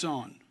fight's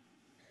on.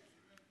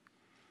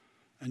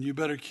 And you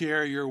better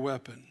carry your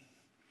weapon.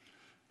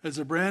 As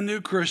a brand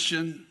new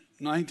Christian,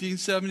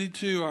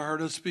 1972, I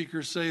heard a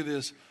speaker say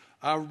this.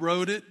 I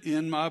wrote it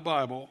in my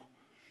Bible,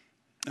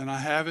 and I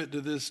have it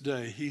to this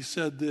day. He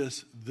said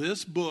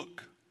this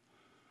book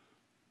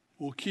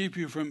will keep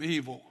you from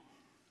evil,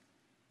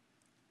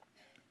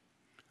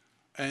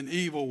 and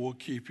evil will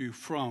keep you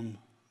from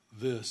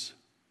this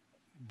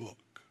book.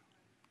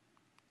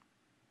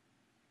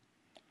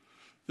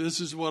 This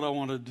is what I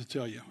wanted to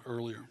tell you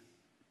earlier.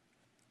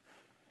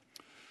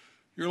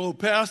 Your little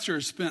pastor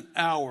has spent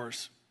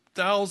hours,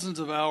 thousands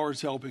of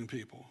hours helping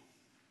people.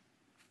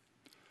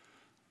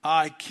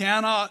 I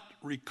cannot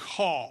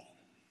recall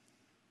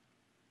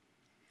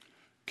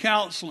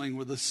counseling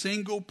with a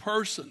single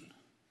person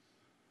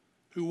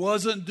who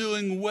wasn't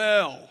doing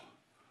well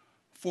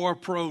for a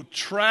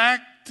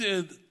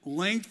protracted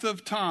length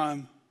of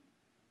time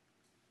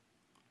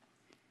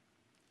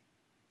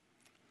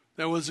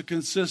that was a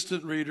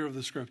consistent reader of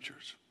the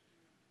Scriptures.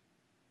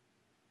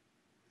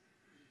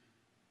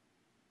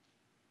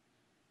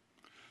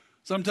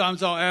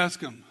 Sometimes I'll ask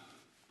them,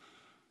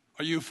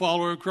 are you a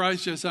follower of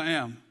Christ? Yes, I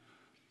am.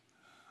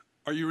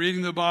 Are you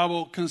reading the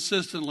Bible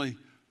consistently?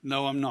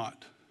 No, I'm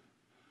not.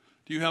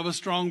 Do you have a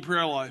strong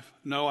prayer life?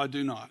 No, I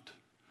do not.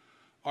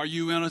 Are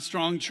you in a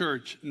strong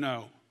church?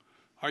 No.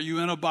 Are you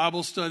in a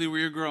Bible study where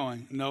you're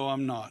growing? No,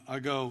 I'm not. I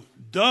go,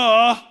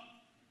 duh.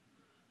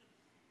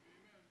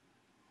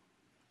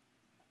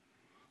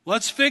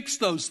 Let's fix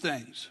those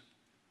things.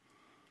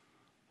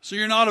 So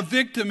you're not a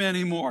victim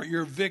anymore.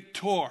 You're a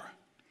victor.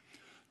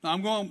 Now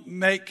I'm going to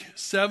make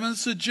 7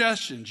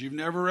 suggestions. You've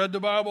never read the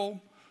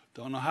Bible,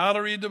 don't know how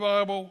to read the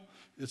Bible.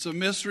 It's a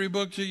mystery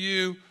book to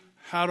you.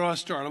 How do I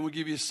start? I'm going to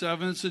give you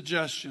 7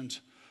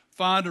 suggestions.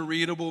 Find a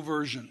readable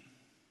version.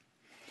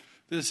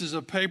 This is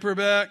a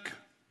paperback,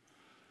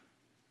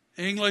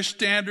 English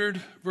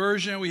Standard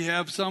Version. We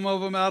have some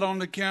of them out on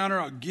the counter.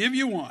 I'll give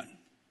you one.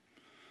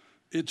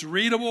 It's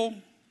readable.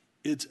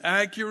 It's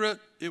accurate.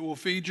 It will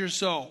feed your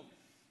soul.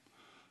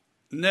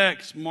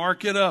 Next,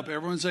 mark it up.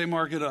 Everyone say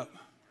mark it up.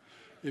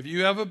 If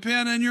you have a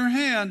pen in your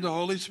hand, the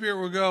Holy Spirit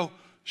will go,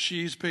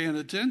 she's paying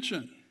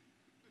attention.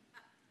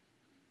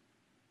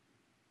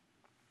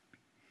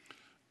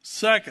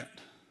 Second,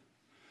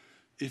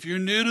 if you're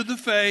new to the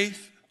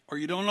faith or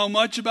you don't know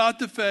much about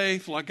the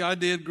faith, like I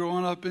did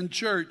growing up in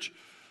church,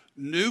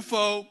 new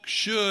folk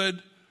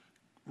should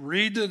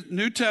read the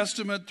New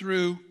Testament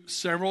through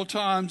several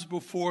times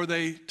before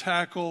they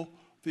tackle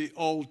the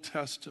Old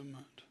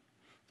Testament.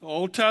 The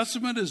Old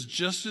Testament is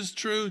just as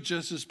true,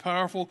 just as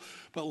powerful,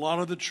 but a lot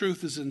of the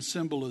truth is in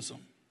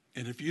symbolism.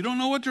 And if you don't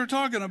know what they're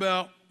talking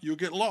about, you'll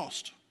get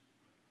lost.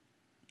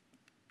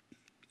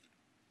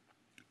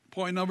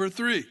 Point number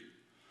 3.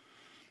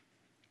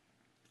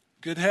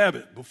 Good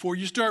habit. Before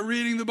you start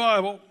reading the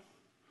Bible,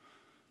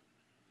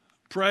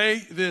 pray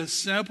this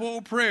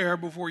simple prayer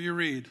before you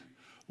read.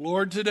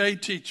 Lord, today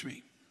teach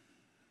me.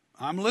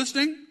 I'm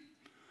listening.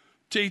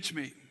 Teach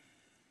me.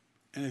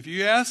 And if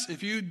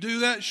you do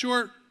that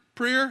short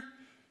prayer,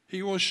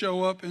 he will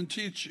show up and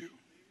teach you.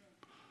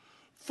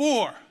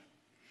 4,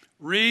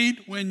 read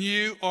when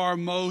you are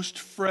most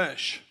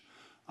fresh.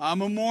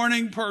 I'm a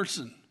morning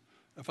person.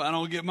 If I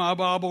don't get my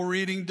Bible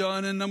reading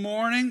done in the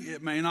morning,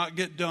 it may not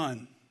get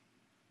done.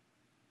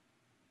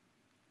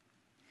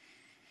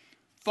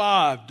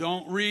 5,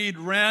 don't read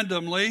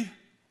randomly.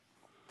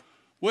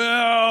 Well,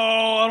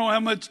 I don't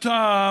have much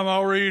time.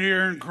 I'll read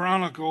here in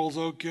Chronicles.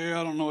 Okay,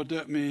 I don't know what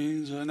that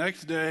means. The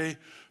next day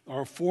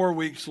or 4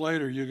 weeks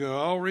later, you go,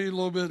 I'll read a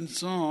little bit in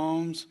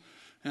Psalms.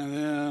 And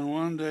then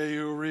one day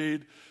you'll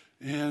read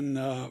in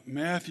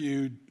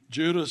Matthew,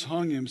 Judas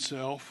hung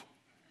himself.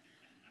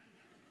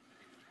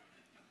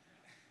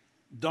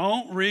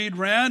 Don't read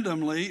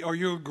randomly or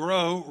you'll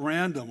grow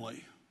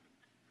randomly.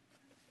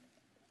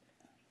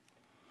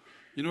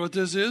 You know what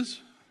this is?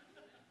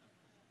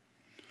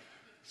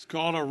 It's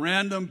called a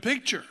random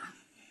picture,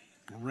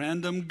 a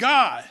random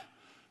guy.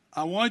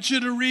 I want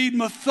you to read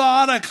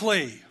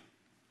methodically.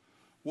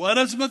 What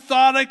does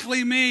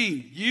methodically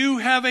mean? You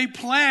have a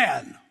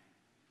plan.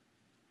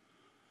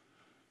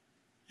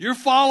 You're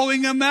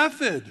following a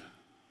method.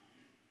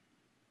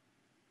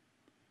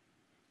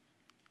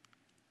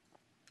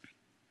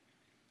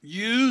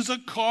 Use a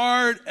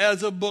card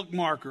as a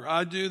bookmarker.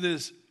 I do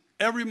this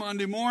every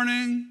Monday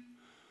morning.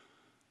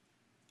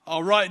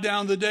 I'll write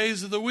down the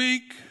days of the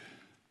week,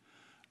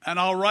 and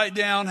I'll write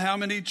down how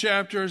many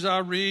chapters I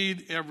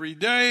read every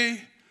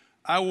day.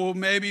 I will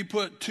maybe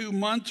put 2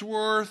 months'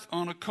 worth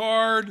on a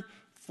card,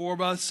 4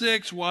 by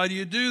 6. Why do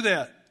you do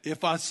that?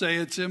 If I say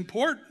it's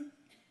important.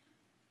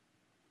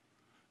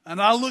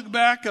 And I look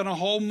back and a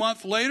whole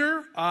month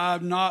later,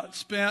 I've not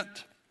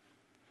spent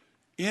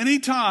any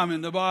time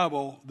in the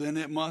Bible, then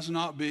it must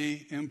not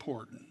be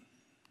important.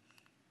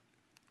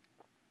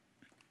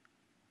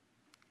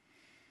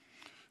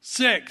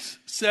 6,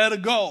 set a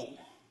goal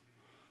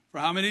for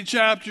how many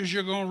chapters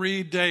you're going to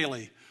read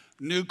daily.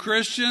 New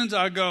Christians,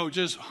 I go,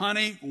 just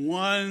honey,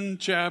 1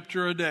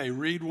 chapter a day.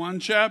 Read 1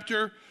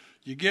 chapter.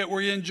 You get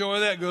where you enjoy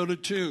that, go to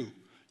 2.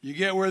 You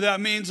get where that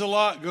means a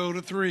lot, go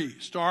to 3.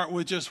 Start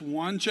with just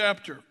 1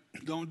 chapter.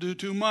 Don't do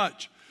too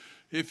much.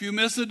 If you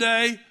miss a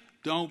day,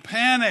 don't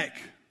panic.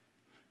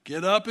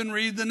 Get up and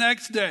read the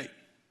next day.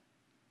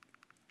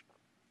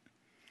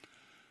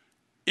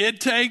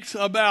 It takes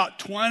about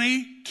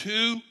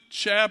 22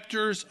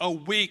 chapters a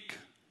week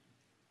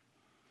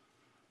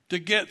to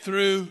get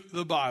through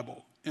the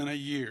Bible. in a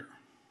year.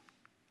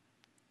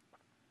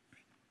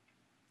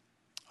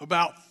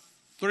 About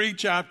 3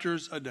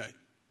 chapters a day.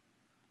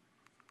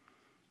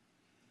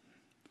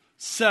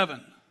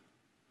 7.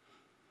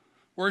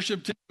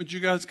 Worship team, would you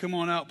guys come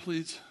on out,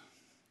 please?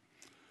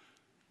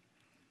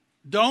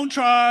 Don't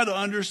try to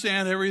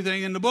understand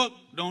everything in the book.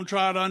 Don't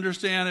try to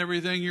understand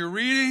everything you're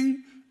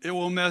reading. It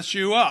will mess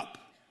you up.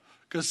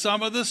 Because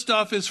some of the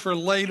stuff is for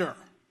later,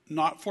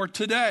 not for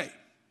today.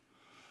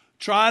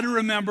 Try to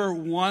remember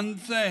one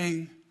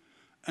thing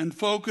and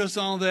focus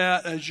on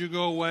that as you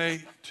go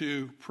away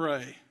to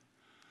pray.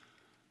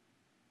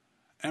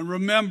 And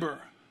remember,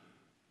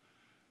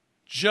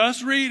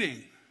 just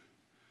reading,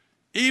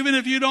 even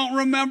if you don't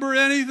remember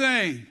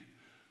anything,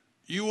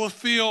 you will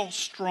feel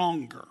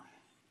stronger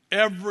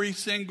every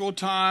single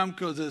time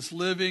because it's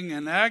living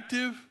and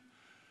active.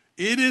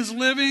 It is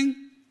living,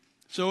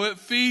 so it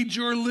feeds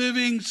your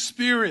living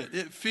spirit.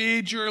 It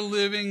feeds your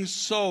living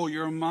soul,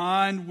 your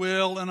mind,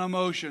 will, and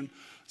emotion.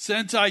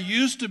 Since I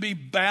used to be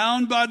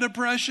bound by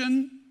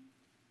depression,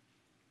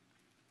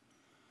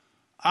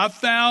 I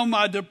found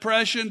my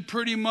depression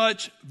pretty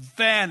much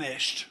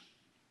vanished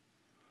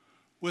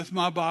with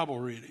my Bible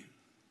reading.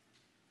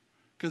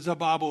 Because the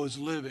Bible is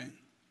living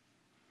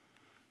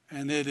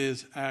and it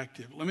is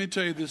active. Let me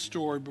tell you this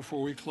story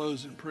before we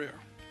close in prayer.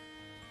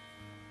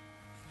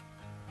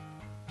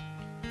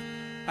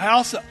 A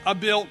house I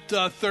built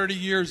 30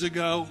 years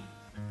ago.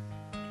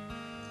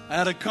 I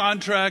had a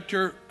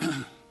contractor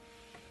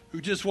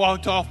who just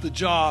walked off the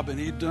job and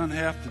he'd done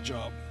half the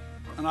job.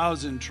 And I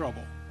was in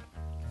trouble.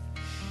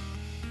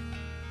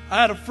 I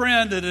had a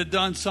friend that had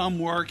done some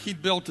work.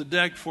 He'd built a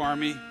deck for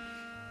me.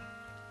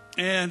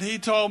 And he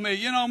told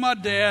me, my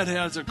dad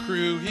has a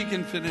crew. He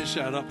can finish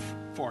that up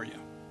for you.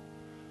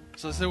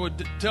 So I said, well,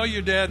 tell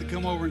your dad to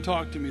come over and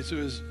talk to me. So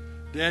his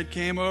dad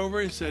came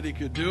over. He said he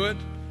could do it.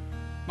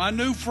 My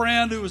new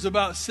friend, who was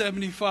about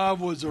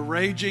 75, was a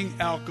raging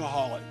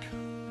alcoholic.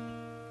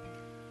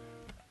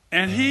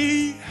 And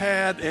he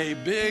had a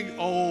big,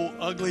 old,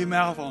 ugly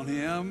mouth on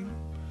him.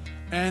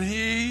 And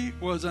he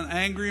was an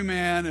angry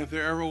man if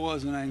there ever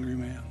was an angry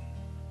man.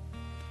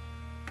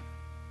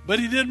 But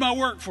he did my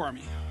work for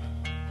me.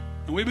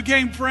 And we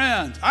became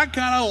friends. I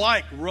kind of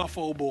like rough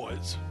old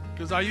boys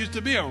because I used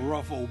to be a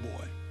rough old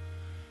boy.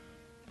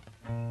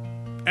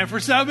 And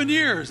for 7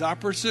 years, I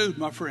pursued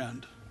my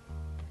friend.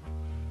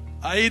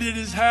 I ate at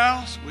his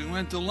house. We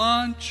went to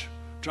lunch.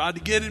 Tried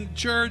to get him to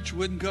church.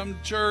 Wouldn't come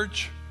to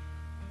church.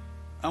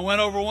 I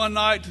went over one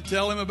night to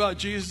tell him about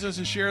Jesus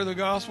and share the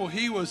gospel.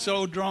 He was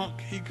so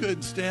drunk he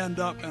couldn't stand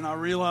up. And I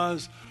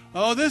realized,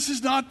 this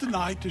is not the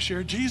night to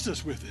share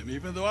Jesus with him,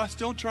 even though I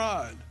still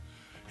tried.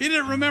 He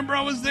didn't remember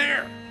I was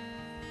there.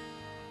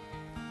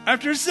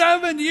 After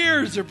 7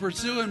 years of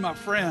pursuing my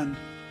friend,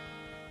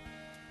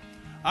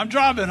 I'm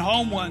driving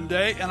home one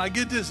day and I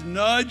get this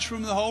nudge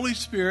from the Holy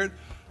Spirit,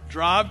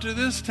 drive to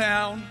this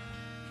town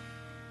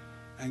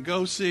and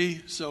go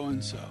see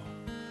so-and-so.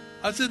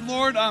 I said,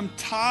 Lord, I'm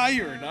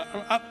tired.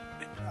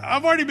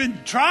 I've already been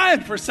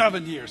trying for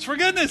 7 years. For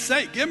goodness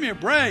sake, give me a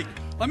break.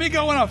 Let me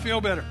go when I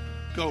feel better.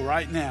 Go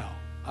right now.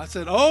 I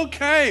said,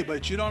 okay,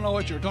 but you don't know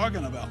what you're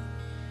talking about.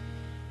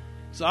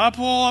 So I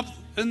pull up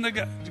in the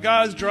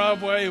guy's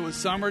driveway. It was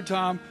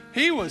summertime.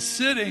 He was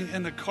sitting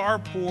in the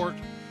carport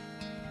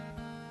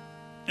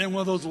in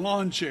one of those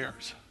lawn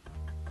chairs.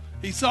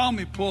 He saw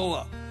me pull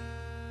up.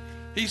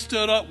 He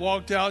stood up,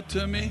 walked out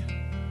to me.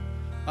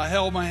 I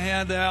held my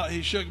hand out.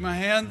 He shook my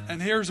hand,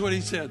 and here's what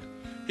he said.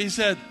 He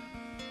said,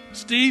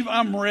 Steve,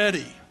 I'm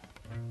ready.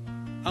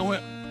 I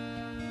went,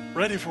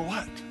 ready for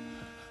what?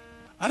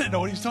 I didn't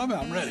know what he was talking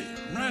about. I'm ready.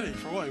 I'm ready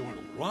for what? You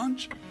want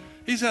lunch?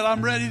 He said,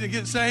 I'm ready to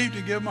get saved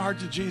and give my heart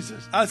to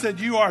Jesus. I said,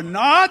 you are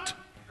not?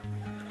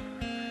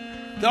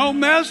 Don't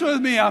mess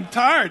with me. I'm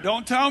tired.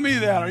 Don't tell me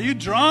that. Are you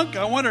drunk?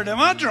 I wondered, am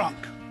I drunk?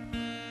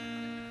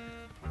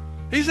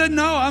 He said,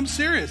 no, I'm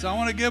serious. I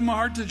want to give my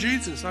heart to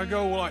Jesus. I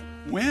go, well,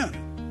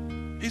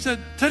 when? He said,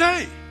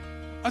 today.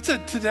 I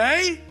said,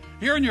 today?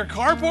 Here in your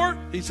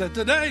carport? He said,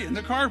 today in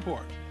the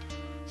carport.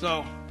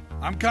 So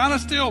I'm kind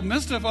of still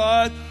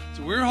mystified.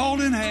 So we're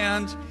holding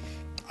hands.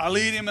 I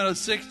lead him in a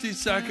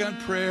 60-second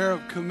prayer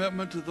of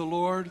commitment to the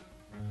Lord.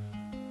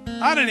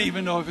 I didn't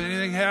even know if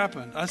anything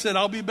happened. I said,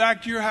 I'll be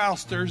back to your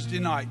house Thursday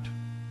night.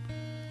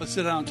 Let's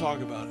sit down and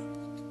talk about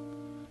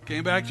it.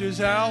 Came back to his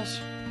house,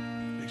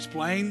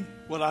 explained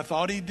what I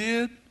thought he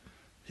did.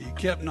 He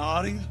kept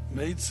nodding,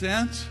 made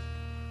sense.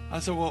 I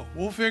said, well,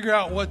 we'll figure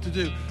out what to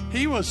do.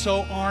 He was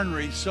so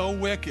ornery, so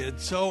wicked,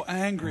 so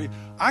angry.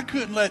 I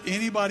couldn't let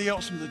anybody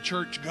else from the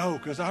church go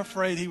because I'm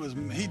afraid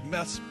he'd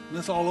mess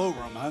all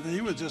over him. He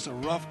was just a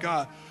rough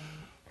guy.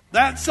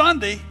 That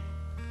Sunday,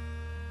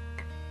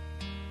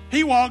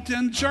 he walked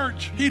in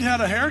church. He'd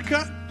had a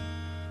haircut.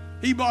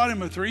 He bought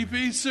him a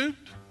 3-piece suit.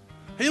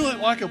 He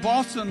looked like a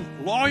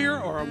Boston lawyer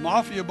or a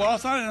mafia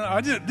boss. I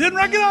didn't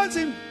recognize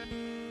him.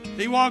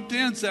 He walked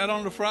in, sat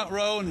on the front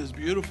row, and his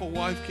beautiful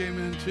wife came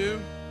in too.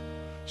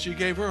 She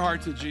gave her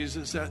heart to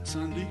Jesus that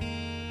Sunday.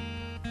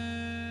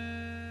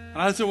 And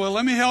I said, well,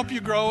 let me help you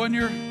grow in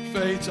your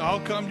faith, so I'll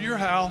come to your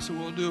house and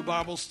we'll do a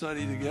Bible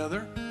study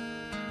together.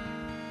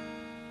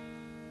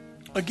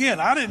 Again,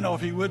 I didn't know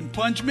if he wouldn't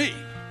punch me.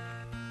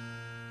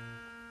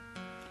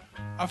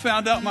 I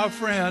found out my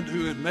friend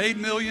who had made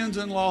millions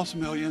and lost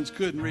millions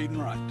couldn't read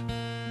and write.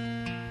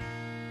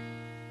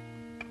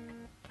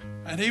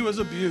 And he was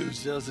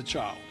abused as a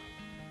child.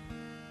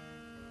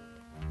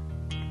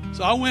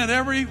 So I went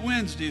every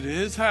Wednesday to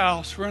his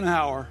house for an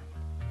hour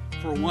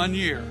for 1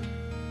 year.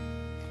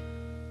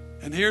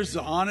 And here's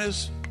the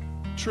honest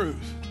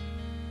truth.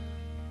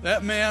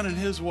 That man and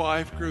his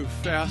wife grew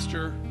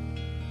faster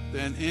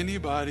than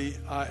anybody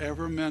I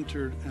ever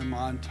mentored in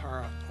my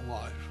entire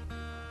life.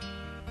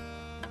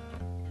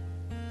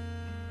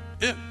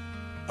 It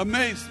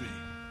amazed me.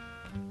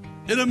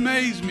 It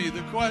amazed me,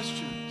 the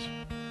questions.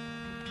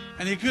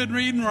 And he couldn't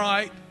read and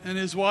write, and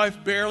his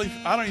wife barely,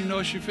 I don't even know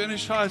if she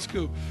finished high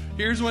school.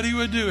 Here's what he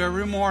would do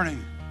every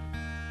morning.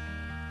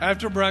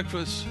 After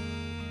breakfast,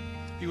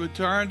 he would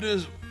turn to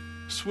his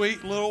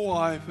sweet little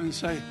wife and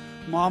say,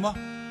 Mama,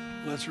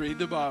 let's read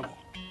the Bible.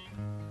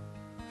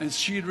 And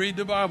she'd read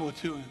the Bible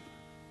to him.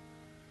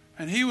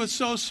 And he was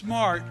so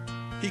smart,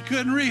 he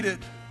couldn't read it,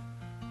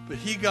 but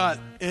he got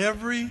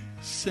every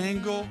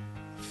single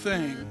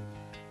thing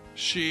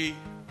she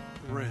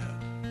read.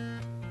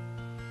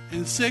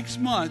 In 6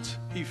 months,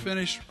 they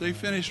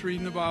finished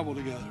reading the Bible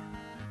together.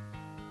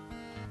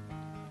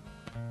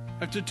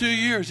 After 2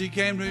 years, he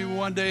came to me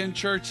one day in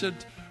church,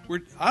 said,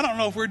 I don't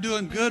know if we're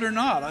doing good or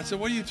not. I said,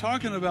 what are you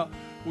talking about?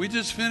 We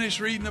just finished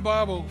reading the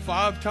Bible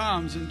 5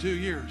 times in 2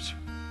 years.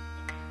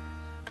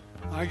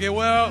 I go,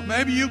 well,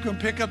 maybe you can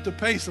pick up the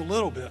pace a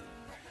little bit.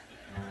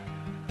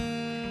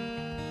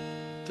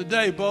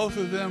 Today, both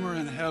of them are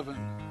in heaven.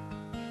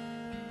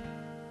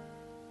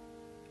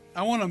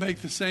 I want to make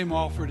the same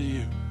offer to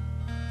you.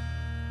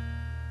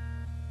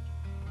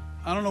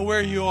 I don't know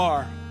where you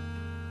are,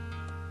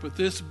 but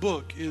this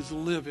book is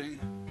living.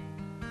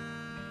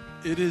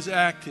 It is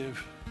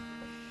active.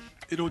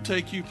 It'll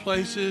take you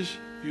places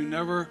you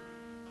never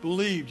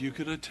believed you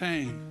could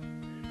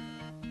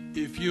attain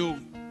if you'll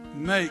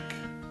make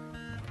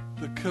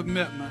the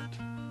commitment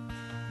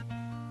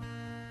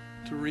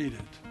to read it.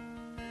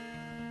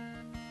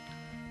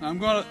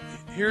 Now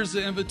here's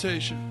the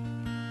invitation.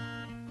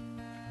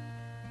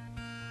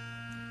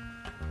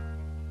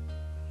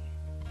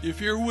 If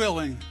you're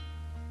willing,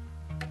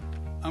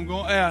 I'm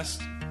going to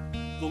ask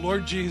the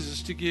Lord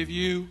Jesus to give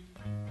you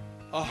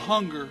a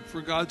hunger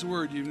for God's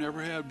Word you've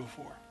never had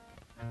before.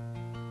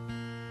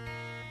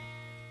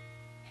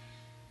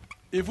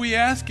 If we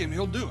ask Him,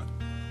 He'll do it.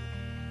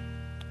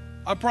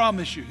 I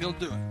promise you, He'll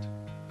do it.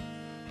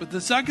 But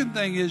the second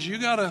thing is you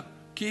got to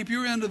keep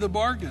your end of the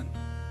bargain.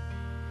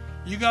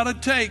 You got to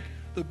take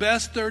the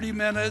best 30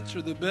 minutes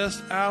or the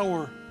best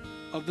hour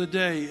of the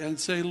day and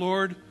say,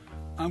 Lord,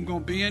 I'm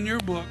going to be in your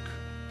book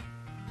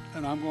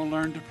and I'm going to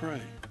learn to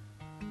pray.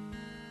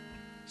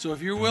 So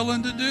if you're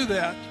willing to do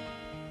that,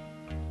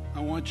 I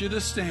want you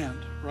to stand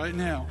right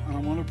now and I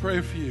want to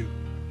pray for you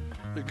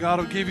that God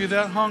will give you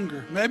that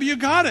hunger. Maybe you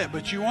got it,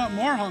 but you want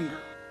more hunger.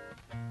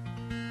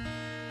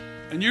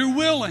 And you're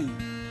willing.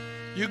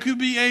 You could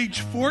be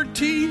age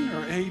 14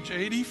 or age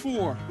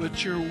 84,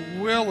 but you're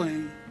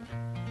willing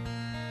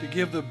to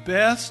give the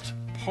best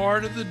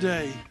part of the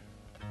day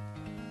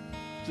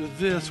to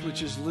this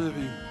which is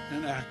living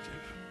and active.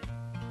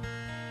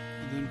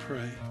 And then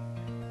pray.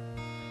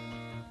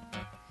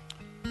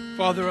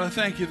 Father, I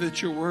thank you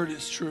that your word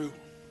is true.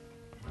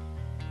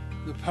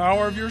 The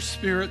power of your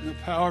Spirit and the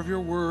power of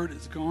your word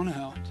has gone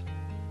out.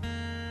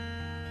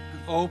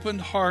 And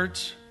opened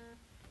hearts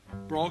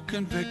brought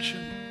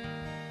conviction.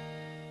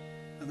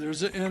 And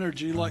there's an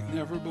energy like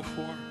never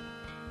before.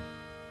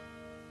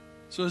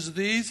 So as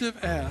these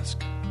have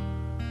asked,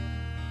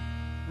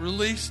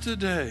 release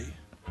today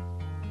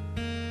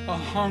a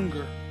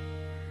hunger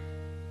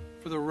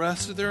for the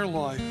rest of their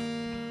life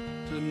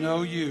to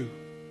know you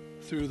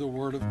through the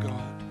Word of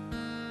God.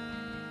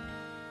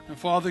 And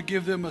Father,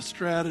 give them a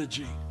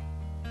strategy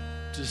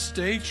to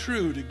stay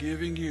true to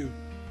giving you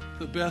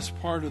the best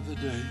part of the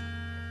day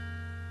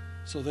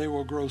so they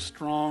will grow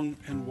strong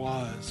and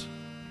wise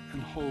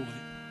and holy.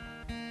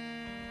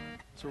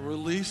 So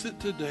release it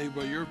today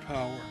by your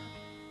power.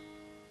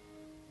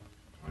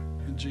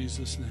 In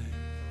Jesus' name.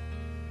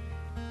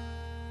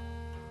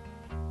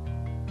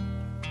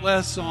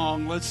 Last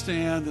song, let's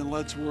stand and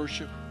let's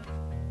worship.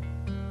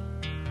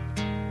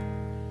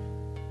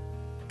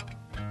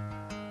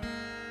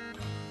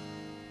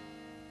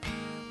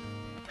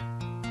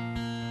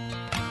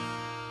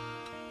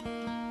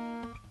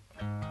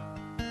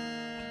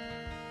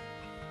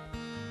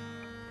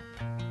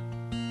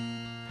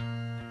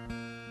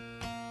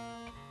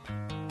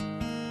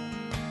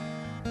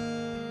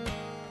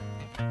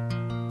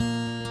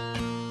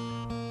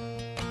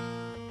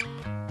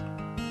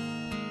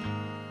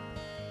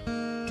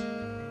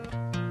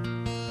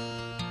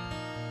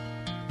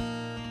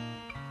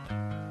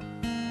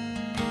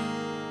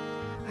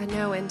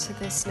 Into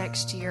this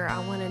next year, I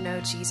want to know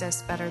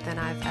Jesus better than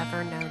I've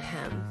ever known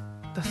him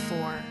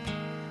before.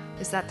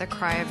 Is that the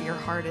cry of your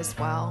heart as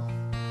well?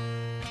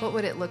 What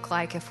would it look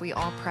like if we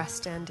all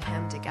pressed into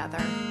him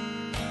together?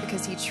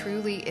 Because he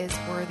truly is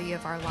worthy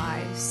of our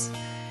lives.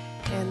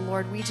 And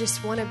Lord, we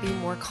just want to be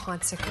more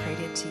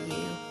consecrated to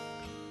you.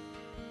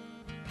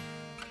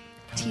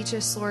 Teach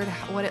us, Lord,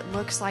 what it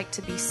looks like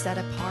to be set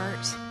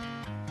apart.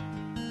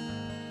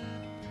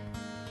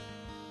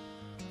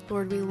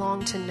 Lord, we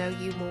long to know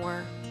you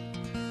more.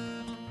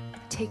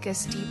 Take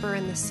us deeper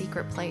in the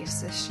secret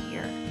place this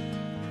year.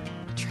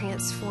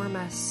 Transform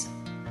us.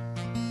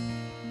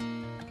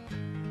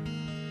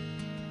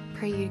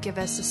 Pray you give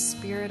us a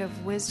spirit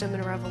of wisdom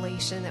and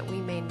revelation that we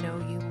may know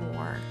you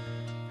more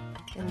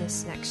in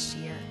this next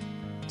year.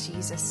 In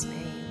Jesus'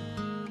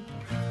 name.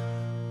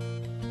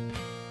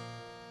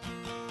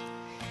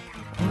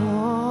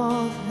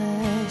 All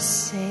the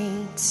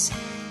saints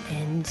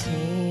and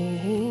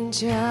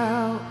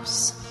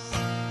angels,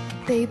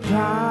 they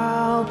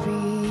bow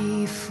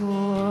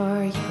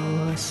before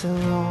your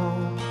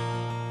throne.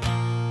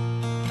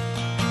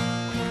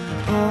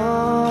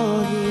 All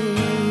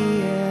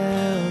the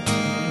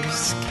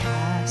elders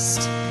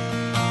cast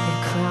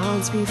their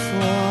crowns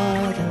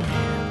before the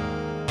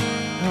Lamb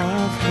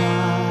of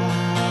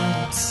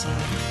God and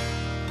sing.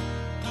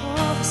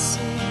 All the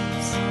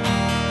saints,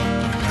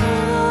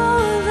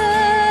 all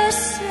the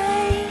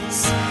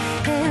saints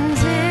and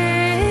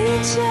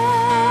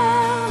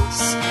angels,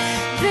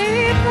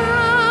 they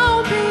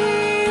bow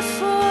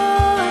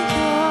before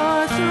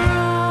your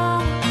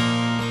throne.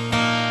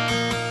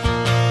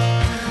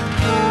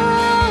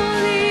 All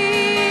the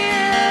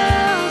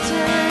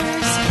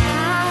elders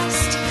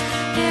cast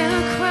their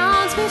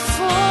crowns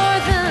before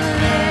the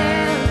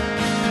Lamb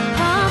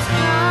of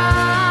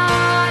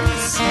God and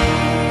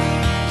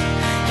sing,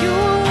 you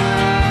are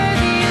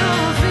worthy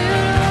of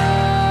it all.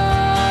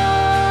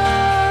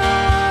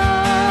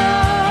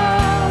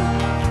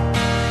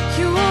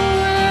 You are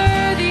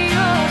worthy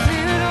of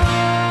it all.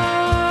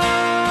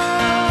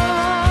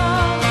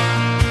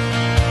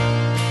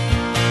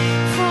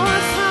 For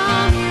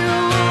from you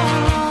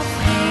are all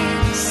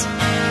things,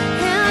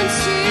 and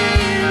to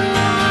you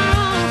are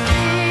all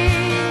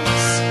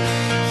things.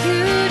 You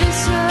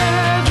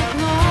deserve the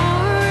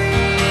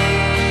glory.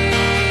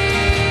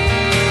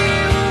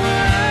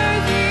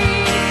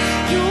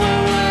 You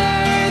are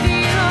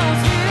worthy of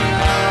it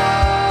all.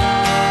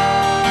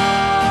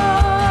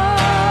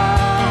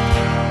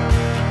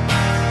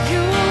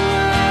 You are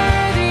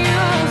worthy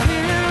of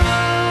it all.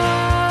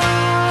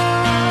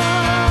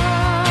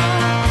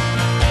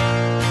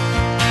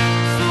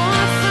 For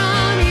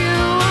from you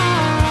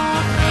are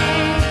all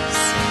things,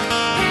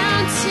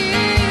 and to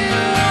you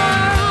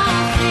are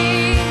all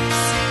things.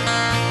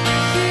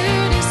 You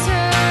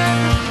deserve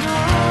the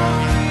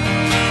glory.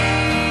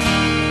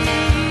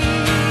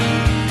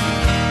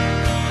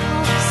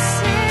 All the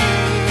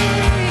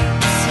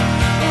saints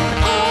and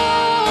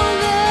all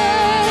the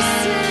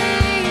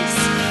saints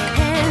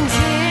and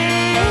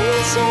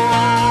angels,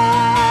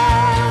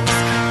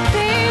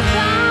 they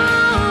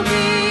bow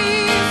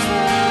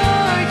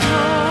before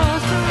your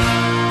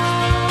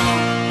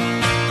throne.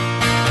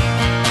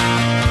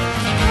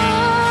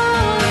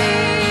 All the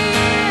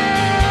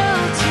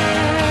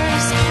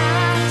elders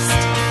cast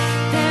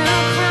their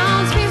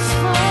crowns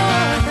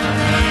before the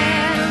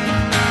Lamb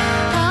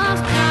of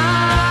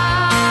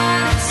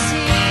God and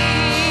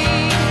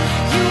sing,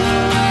 you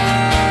are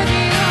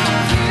worthy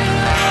of it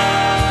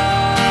all.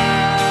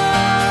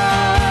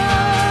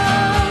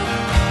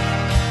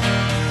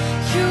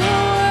 You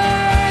are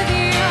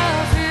worthy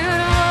of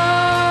it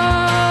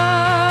all.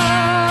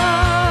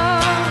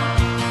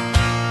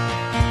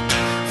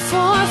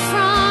 For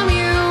from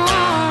you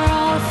are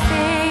all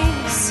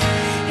things,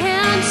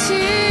 and to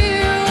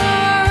you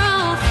are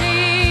all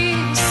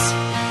things.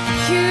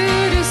 You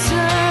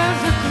deserve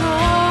the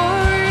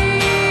glory,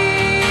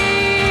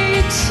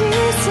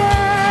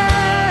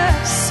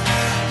 Jesus.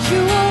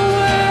 You are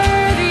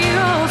worthy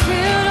of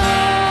it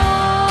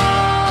all.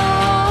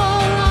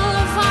 All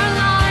of our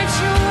lives,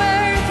 you're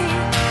worthy.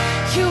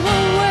 You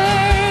are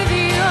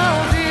worthy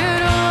of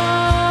it all.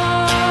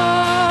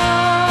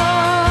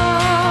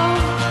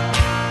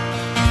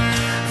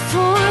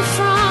 For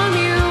from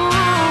you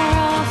are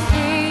all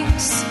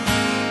things,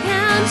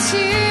 and to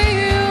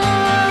you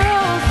are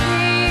all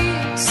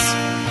things.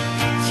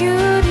 You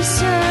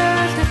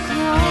deserve the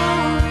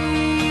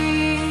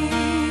glory,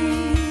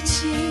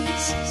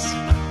 Jesus.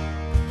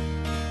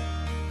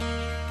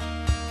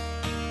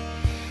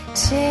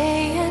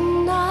 Day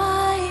and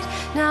night,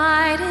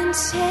 night and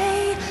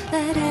day,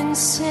 let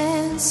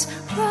incense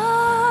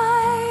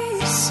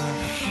rise.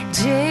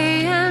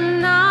 Day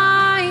and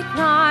night,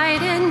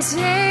 night and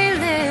day,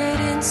 let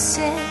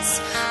incense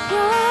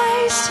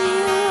rise to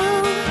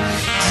you.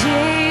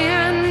 Day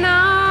and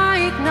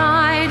night,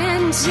 night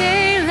and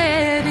day,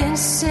 let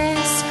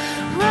incense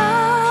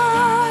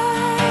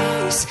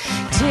rise.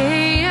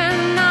 Day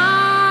and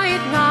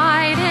night,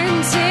 night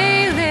and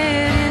day,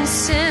 let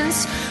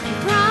incense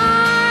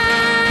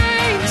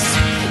rise.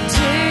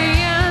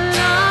 Day and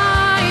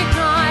night,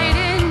 night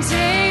and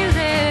day,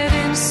 let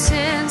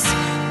incense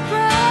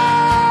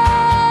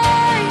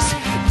rise.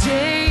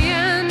 Day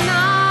and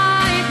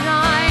night,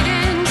 night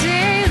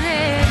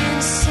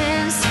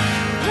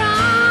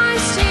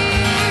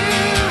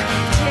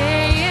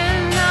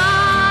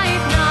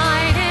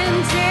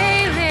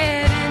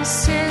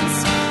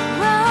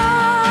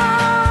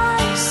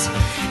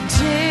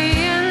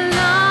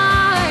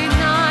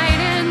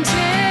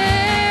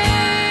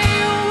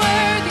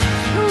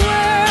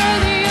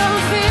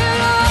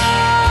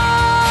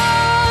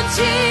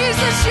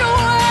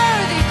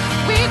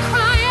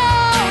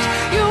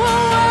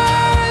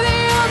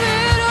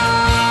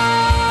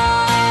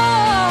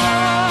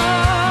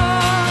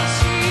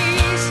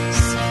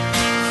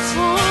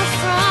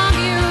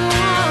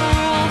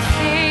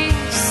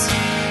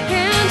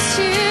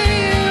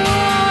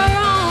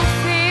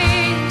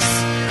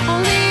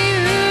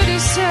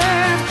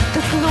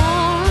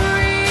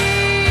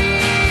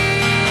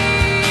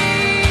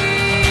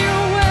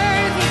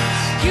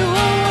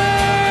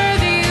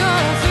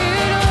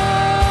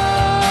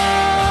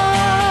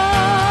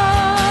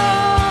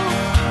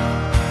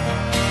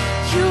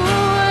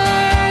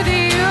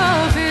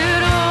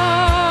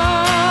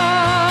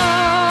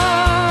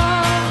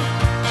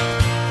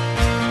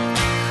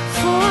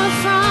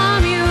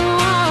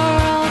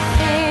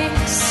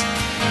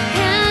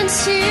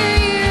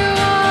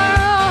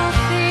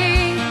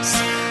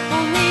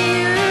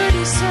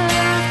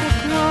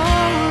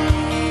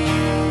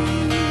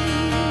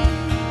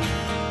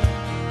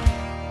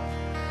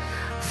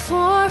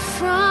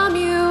from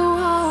you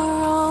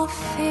are all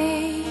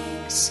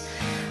things.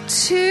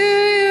 To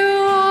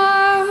you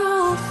are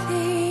all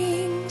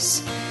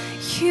things.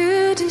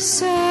 You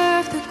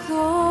deserve the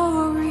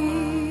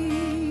glory.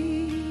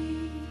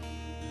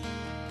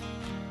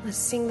 Let's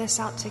sing this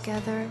out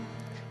together.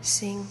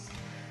 Sing.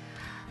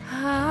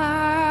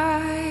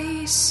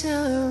 I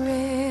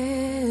surrender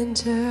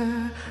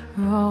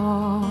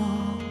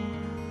all.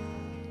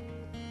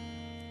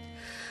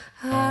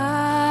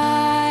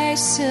 I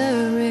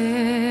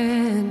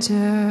surrender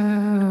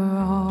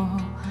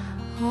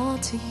all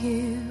to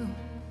you,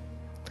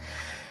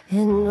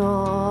 and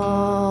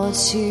all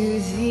to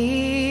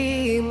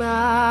thee,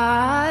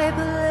 my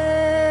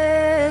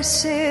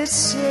blessed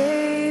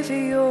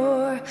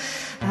Savior.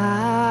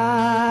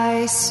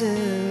 I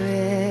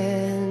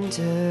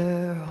surrender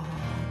all.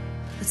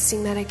 Let's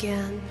sing that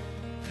again.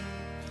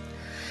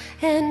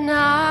 And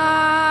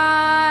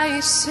I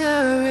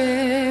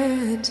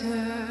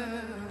surrender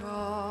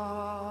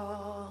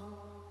all.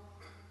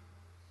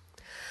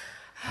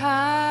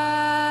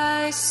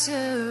 I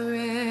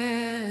surrender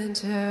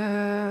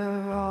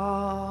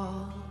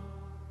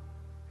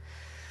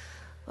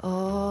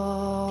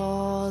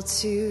all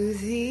to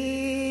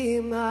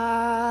thee,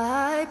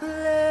 my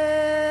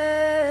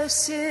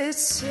blessed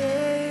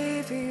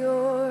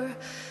Savior.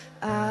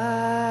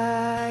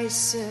 I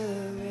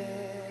surrender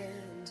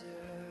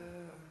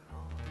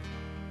all.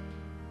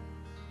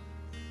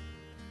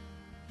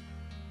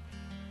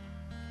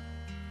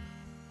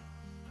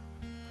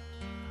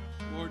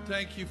 Lord,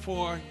 thank you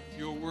for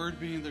your word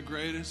being the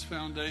greatest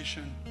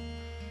foundation.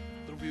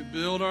 That if we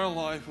build our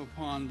life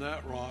upon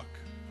that rock,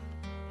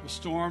 the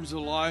storms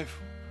of life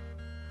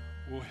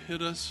will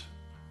hit us,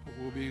 but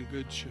we'll be in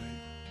good shape.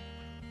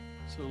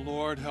 So,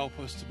 Lord, help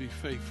us to be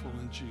faithful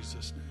in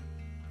Jesus' name.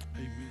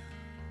 Amen.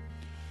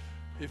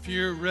 If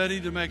you're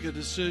ready to make a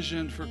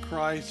decision for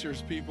Christ,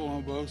 there's people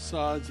on both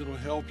sides that will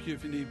help you.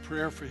 If you need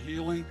prayer for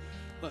healing,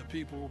 let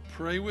people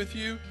pray with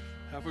you.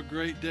 Have a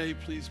great day.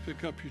 Please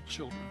pick up your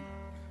children.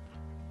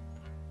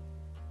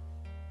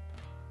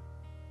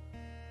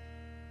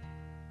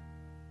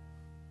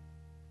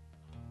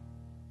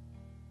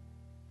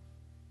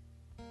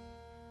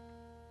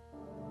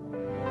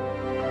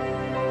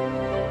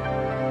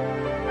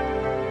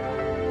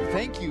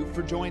 Thank you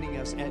for joining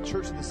us at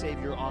Church of the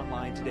Savior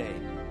Online today.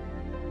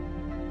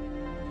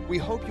 We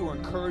hope you are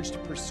encouraged to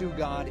pursue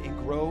God and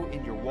grow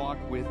in your walk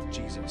with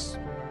Jesus.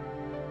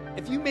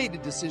 If you made a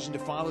decision to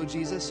follow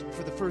Jesus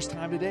for the first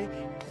time today,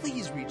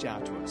 please reach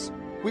out to us.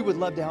 We would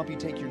love to help you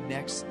take your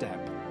next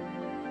step.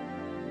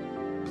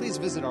 Please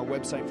visit our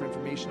website for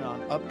information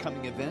on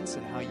upcoming events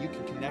and how you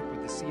can connect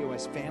with the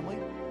COS family.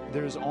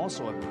 There is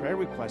also a prayer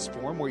request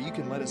form where you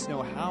can let us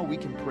know how we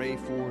can pray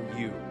for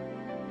you.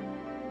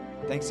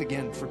 Thanks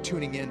again for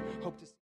tuning in. Hope to